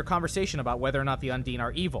with your conversation about whether or not the Undine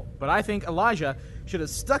are evil. But I think Elijah should have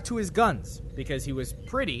stuck to his guns, because he was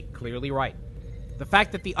pretty clearly right. The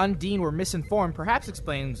fact that the Undine were misinformed perhaps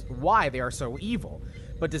explains why they are so evil,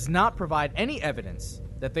 but does not provide any evidence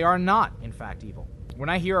that they are not, in fact, evil. When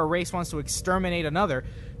I hear a race wants to exterminate another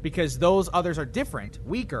because those others are different,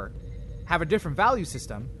 weaker, have a different value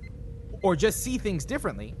system, or just see things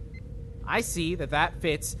differently, I see that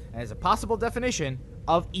fits as a possible definition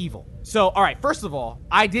of evil. So, all right, first of all,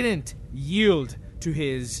 I didn't yield to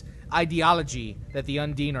his ideology that the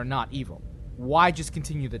Undine are not evil. Why just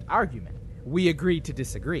continue the argument? We agreed to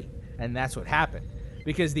disagree, and that's what happened.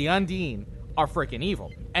 Because the Undine are freaking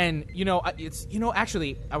evil. And,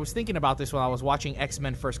 actually, I was thinking about this when I was watching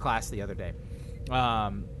X-Men First Class the other day.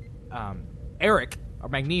 Eric, or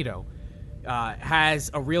Magneto, has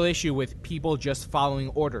a real issue with people just following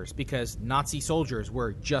orders, because Nazi soldiers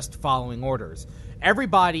were just following orders.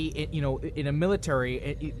 Everybody, in a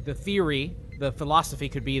military, the philosophy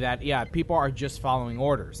could be that, people are just following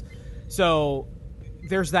orders. So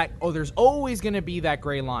there's there's always going to be that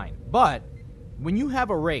gray line. But when you have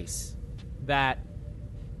a race that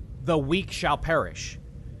the weak shall perish,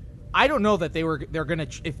 I don't know that they're going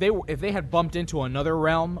to, if they had bumped into another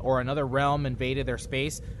realm or another realm invaded their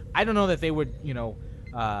space, I don't know that they would,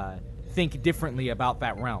 think differently about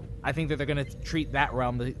that realm. I think that they're going to treat that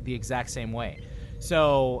realm the exact same way.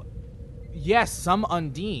 So, yes, some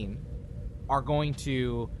Undine are going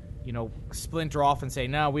to, splinter off and say,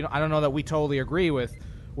 no, I don't know that we totally agree with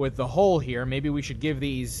the whole here. Maybe we should give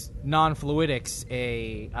these non-fluidics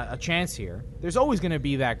a chance here. There's always going to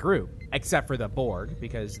be that group, except for the Borg,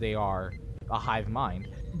 because they are a hive mind.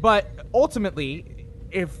 But ultimately,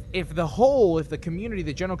 if the community,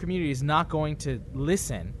 the general community, is not going to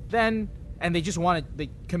listen, then, and they just want to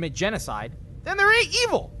commit genocide, then they're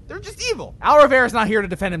evil. They're just evil. Al Rivera's not here to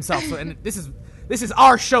defend himself, and this is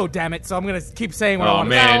our show, damn it. So I'm gonna keep saying what I want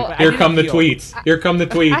to say. Oh man, here come the tweets. Here come the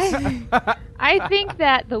tweets. I think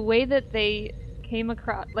that the way that they came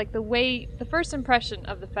across, like the first impression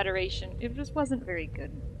of the Federation, it just wasn't very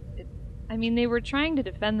good. They were trying to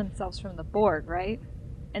defend themselves from the Borg, right?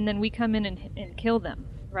 And then we come in and kill them,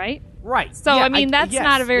 right? Right. So that's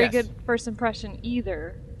not a very good first impression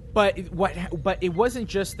either. But it wasn't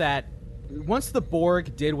just that. Once the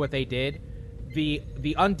Borg did what they did,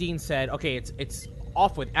 the Undine said, okay, it's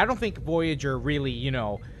off with. I don't think Voyager really,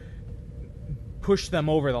 pushed them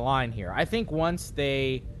over the line here. I think once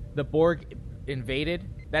the Borg invaded,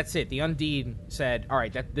 that's it. The Undine said, all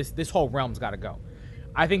right, this whole realm's got to go.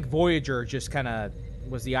 I think Voyager just kind of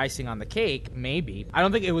was the icing on the cake, maybe. I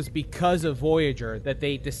don't think it was because of Voyager that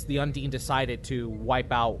the Undine decided to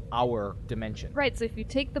wipe out our dimension. Right, so if you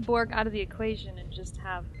take the Borg out of the equation and just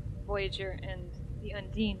have Voyager and the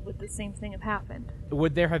Undine, would the same thing have happened?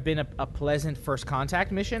 Would there have been a pleasant first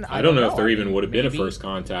contact mission? I don't know if there even would have been a first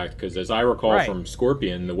contact, because as I recall from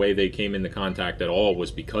Scorpion, the way they came into contact at all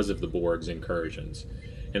was because of the Borg's incursions.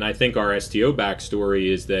 And I think our STO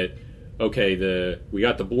backstory is that, okay, we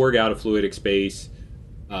got the Borg out of fluidic space,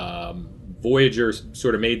 Voyager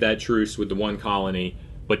sort of made that truce with the one colony,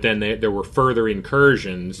 but then there were further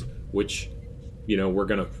incursions, which...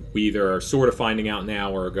 we either are sort of finding out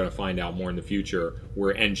now or are going to find out more in the future,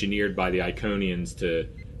 were engineered by the Iconians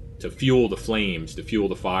to fuel the flames, to fuel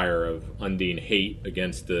the fire of Undine hate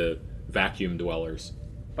against the vacuum dwellers.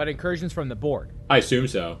 But incursions from the Borg. I assume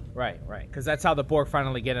so. Right. Because that's how the Borg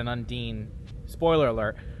finally get an Undine. Spoiler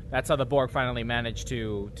alert. That's how the Borg finally managed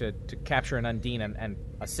to capture an Undine and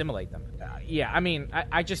assimilate them.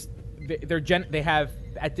 They have,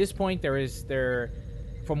 at this point,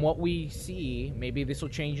 from what we see, maybe this will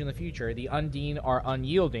change in the future, the Undine are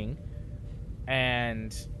unyielding,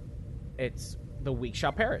 and it's the weak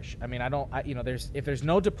shall perish. I mean, if there's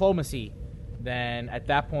no diplomacy, then at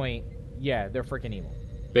that point, yeah, they're freaking evil.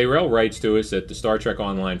 Bayrell writes to us at the Star Trek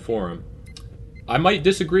Online forum, I might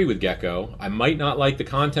disagree with Gecko. I might not like the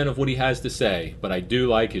content of what he has to say, but I do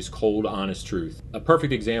like his cold, honest truth. A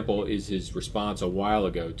perfect example is his response a while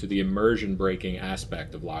ago to the immersion-breaking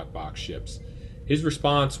aspect of lockbox ships. His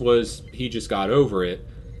response was he just got over it,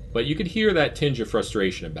 but you could hear that tinge of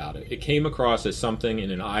frustration about it. It came across as something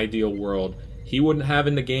in an ideal world he wouldn't have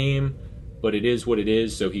in the game, but it is what it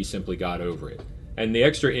is, so he simply got over it. And the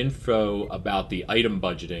extra info about the item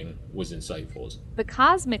budgeting was insightful. The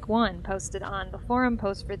Cosmic One posted on the forum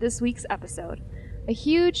post for this week's episode, a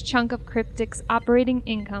huge chunk of Cryptic's operating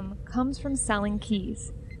income comes from selling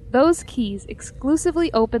keys. Those keys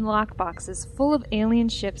exclusively open lockboxes full of alien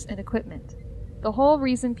ships and equipment. The whole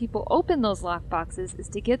reason people open those lockboxes is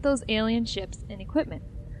to get those alien ships and equipment.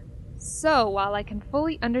 So, while I can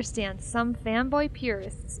fully understand some fanboy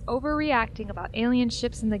purists overreacting about alien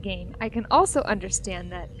ships in the game, I can also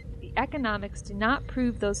understand that the economics do not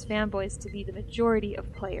prove those fanboys to be the majority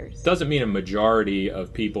of players. Doesn't mean a majority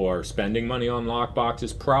of people are spending money on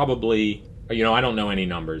lockboxes. Probably, I don't know any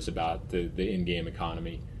numbers about the in-game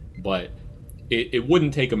economy, but it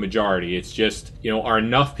wouldn't take a majority. It's just, are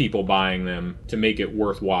enough people buying them to make it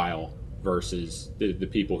worthwhile versus the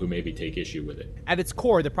people who maybe take issue with it. At its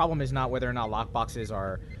core, the problem is not whether or not lockboxes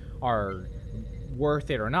are worth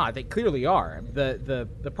it or not. They clearly are.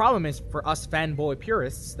 The problem is for us fanboy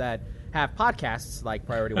purists that have podcasts like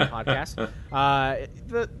Priority One Podcast,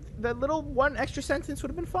 the little one extra sentence would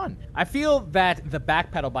have been fun. I feel that the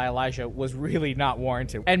backpedal by Elijah was really not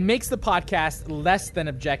warranted and makes the podcast less than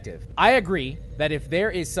objective. I agree that if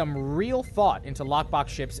there is some real thought into lockbox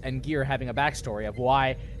ships and gear having a backstory of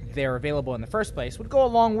why they're available in the first place, would go a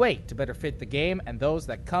long way to better fit the game and those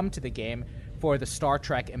that come to the game for the Star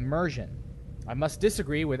Trek immersion. I must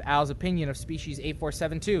disagree with Al's opinion of Species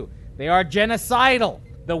 8472. They are genocidal.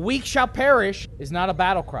 The weak shall perish is not a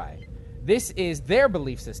battle cry. This is their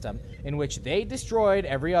belief system in which they destroyed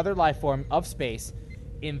every other life form of space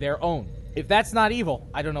in their own. If that's not evil,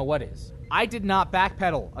 I don't know what is. I did not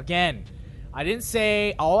backpedal. Again, I didn't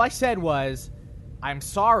say, all I said was, I'm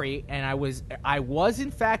sorry, and I was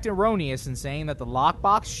in fact erroneous in saying that the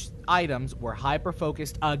lockbox items were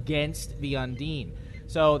hyper-focused against the Undine.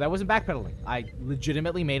 So that wasn't backpedaling. I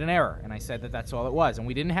legitimately made an error, and I said that that's all it was. And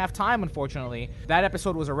we didn't have time, unfortunately. That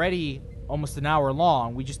episode was already almost an hour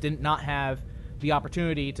long. We just did not have the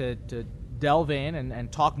opportunity to delve in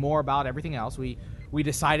and talk more about everything else. We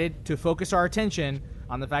decided to focus our attention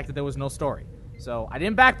on the fact that there was no story. So I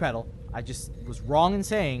didn't backpedal. I just was wrong in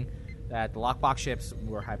saying that the lockbox ships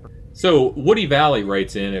were hyper. So Woody Valley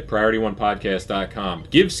writes in at PriorityOnePodcast.com,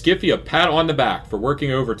 give Skiffy a pat on the back for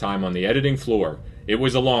working overtime on the editing floor. It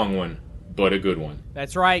was a long one, but a good one.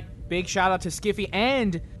 That's right. Big shout out to Skiffy,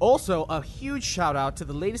 and also a huge shout out to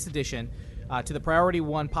the latest addition to the Priority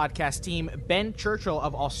One podcast team, Ben Churchill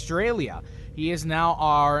of Australia. He is now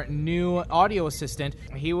our new audio assistant.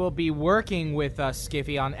 He will be working with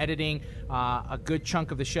Skiffy on editing a good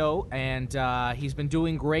chunk of the show, and he's been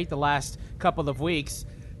doing great the last couple of weeks.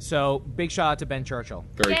 So big shout out to Ben Churchill.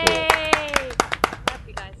 Very Yay! cool. Love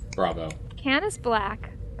you guys. Bravo. Canis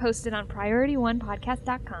Black posted on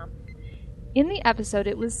PriorityOnePodcast.com. In the episode,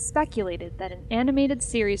 it was speculated that an animated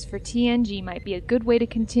series for TNG might be a good way to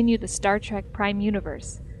continue the Star Trek Prime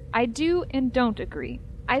universe. I do and don't agree.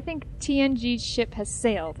 I think TNG's ship has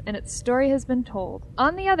sailed and its story has been told.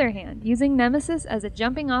 On the other hand, using Nemesis as a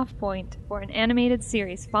jumping-off point for an animated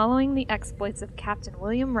series following the exploits of Captain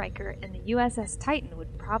William Riker and the USS Titan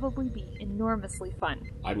would probably be enormously fun.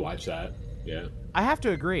 I'd watch that. Yeah. I have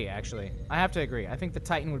to agree, actually. I think the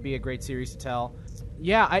Titan would be a great series to tell.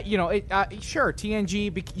 Yeah, sure,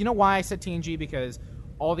 TNG. You know why I said TNG? Because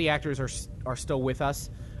all the actors are still with us.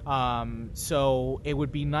 So it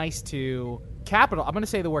would be nice to I'm going to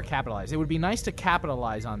say the word capitalize. It would be nice to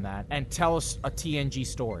capitalize on that and tell us a TNG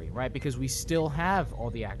story, right? Because we still have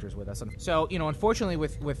all the actors with us. So, unfortunately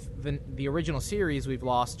with the original series, we've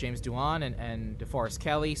lost James Doohan and DeForest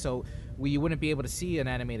Kelley, so we wouldn't be able to see an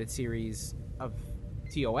animated series of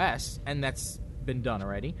TOS, and that's been done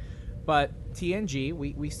already. But TNG,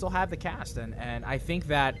 we still have the cast, and I think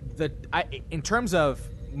that in terms of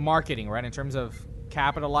marketing, right, in terms of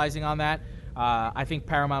capitalizing on that, I think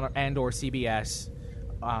Paramount and/or CBS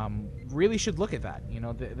really should look at that.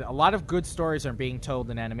 A lot of good stories are being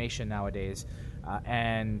told in animation nowadays,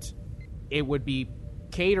 and it would be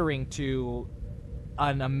catering to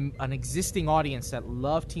an existing audience that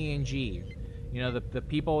love TNG. The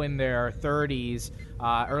people in their 30s,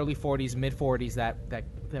 early 40s, mid 40s that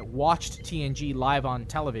watched TNG live on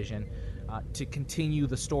television to continue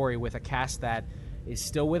the story with a cast that is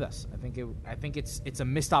still with us. I think it's a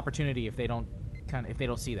missed opportunity if they don't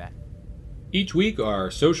see that. Each week,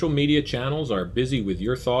 our social media channels are busy with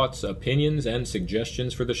your thoughts, opinions, and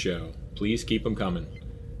suggestions for the show. Please keep them coming.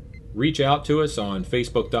 Reach out to us on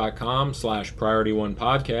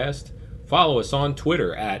Facebook.com/PriorityOnePodcast. Follow us on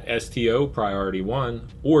Twitter at STOPriority1,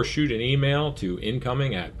 or shoot an email to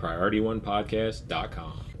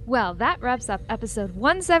incoming@PriorityOnePodcast.com. Well, that wraps up episode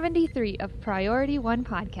 173 of Priority One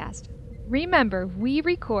Podcast. Remember, we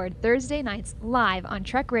record Thursday nights live on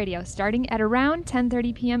Trek Radio starting at around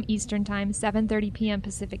 10:30 p.m. Eastern Time, 7:30 p.m.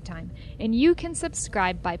 Pacific Time. And you can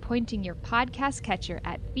subscribe by pointing your podcast catcher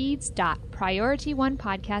at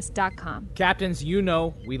feeds.PriorityOnePodcast.com. Captains,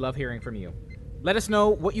 we love hearing from you. Let us know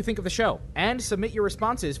what you think of the show, and submit your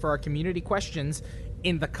responses for our community questions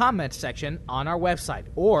in the comment section on our website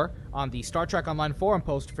or on the Star Trek Online forum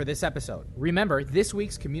post for this episode. Remember, this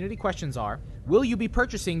week's community questions are: will you be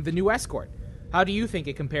purchasing the new escort? How do you think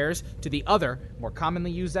it compares to the other, more commonly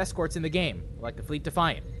used escorts in the game, like the Fleet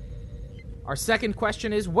Defiant? Our second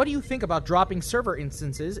question is: what do you think about dropping server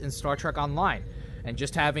instances in Star Trek Online and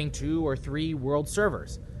just having 2 or 3 world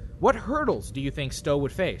servers? What hurdles do you think Stowe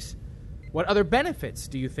would face? What other benefits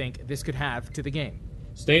do you think this could have to the game?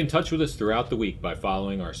 Stay in touch with us throughout the week by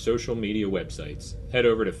following our social media websites. Head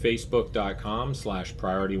over to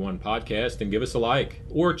Facebook.com/PriorityOnePodcast and give us a like.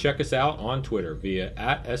 Or check us out on Twitter via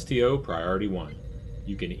 @STOPriority1.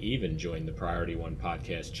 You can even join the Priority One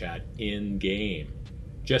Podcast chat in-game.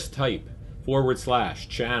 Just type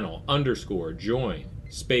 /channel_join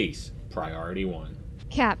Priority One.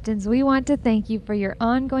 Captains, we want to thank you for your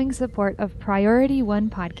ongoing support of Priority One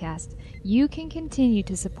Podcast. You can continue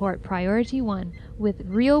to support Priority One with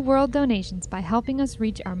real-world donations by helping us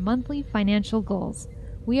reach our monthly financial goals.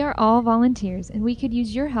 We are all volunteers, and we could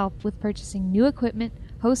use your help with purchasing new equipment,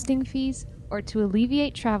 hosting fees, or to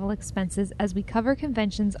alleviate travel expenses as we cover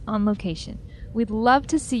conventions on location. We'd love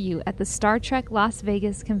to see you at the Star Trek Las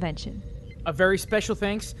Vegas convention. A very special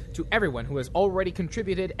thanks to everyone who has already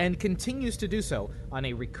contributed and continues to do so on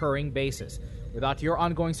a recurring basis. Without your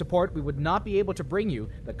ongoing support, we would not be able to bring you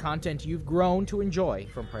the content you've grown to enjoy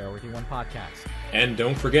from Priority One Podcast. And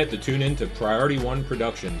don't forget to tune in to Priority One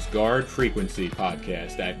Productions' Guard Frequency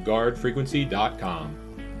podcast at guardfrequency.com.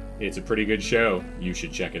 It's a pretty good show. You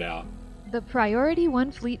should check it out. The Priority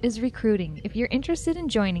One fleet is recruiting. If you're interested in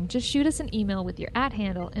joining, just shoot us an email with your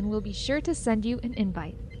 @handle and we'll be sure to send you an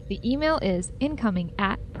invite. The email is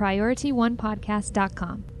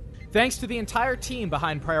incoming@PriorityOnePodcast.com. Thanks to the entire team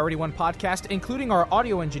behind Priority One Podcast, including our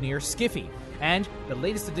audio engineer, Skiffy, and the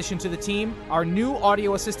latest addition to the team, our new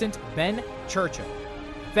audio assistant, Ben Churchill.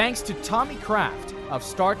 Thanks to Tommy Kraft of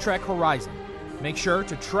Star Trek Horizon. Make sure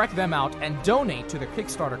to check them out and donate to their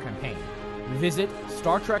Kickstarter campaign. Visit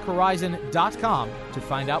StarTrekHorizon.com to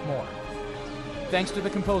find out more. Thanks to the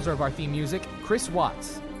composer of our theme music, Chris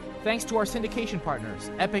Watts. Thanks to our syndication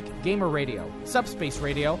partners, Epic Gamer Radio, Subspace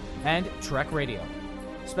Radio, and Trek Radio.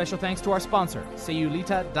 Special thanks to our sponsor,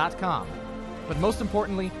 Sayulita.com. But most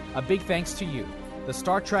importantly, a big thanks to you, the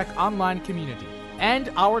Star Trek Online community,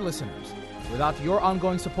 and our listeners. Without your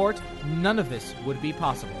ongoing support, none of this would be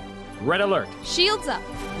possible. Red alert. Shields up.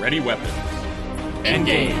 Ready weapons.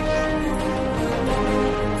 Engage.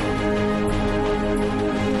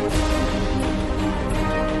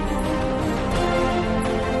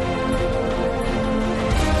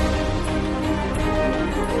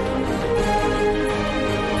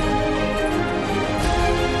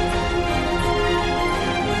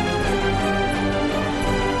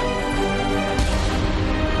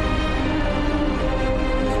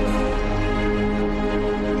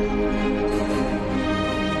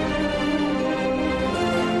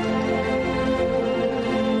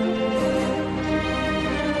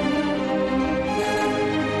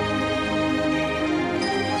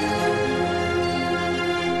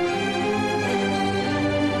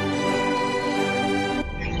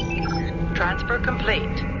 Transfer complete.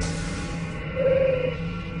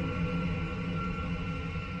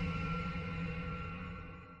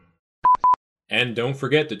 And don't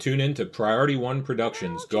forget to tune in to Priority One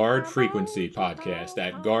Productions' Guard Frequency podcast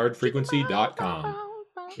at guardfrequency.com.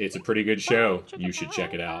 It's a pretty good show. You should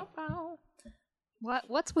check it out.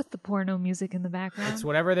 What's with the porno music in the background? It's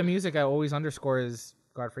whatever the music I always underscore is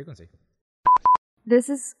Guard Frequency. This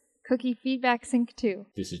is Cookie Feedback Sync 2.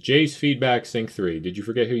 This is Jay's Feedback Sync 3. Did you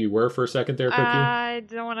forget who you were for a second there, Cookie? I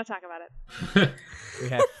don't want to talk about it. We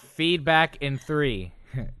have feedback in 3,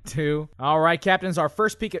 2. All right, Captains, our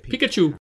first peek at Pikachu.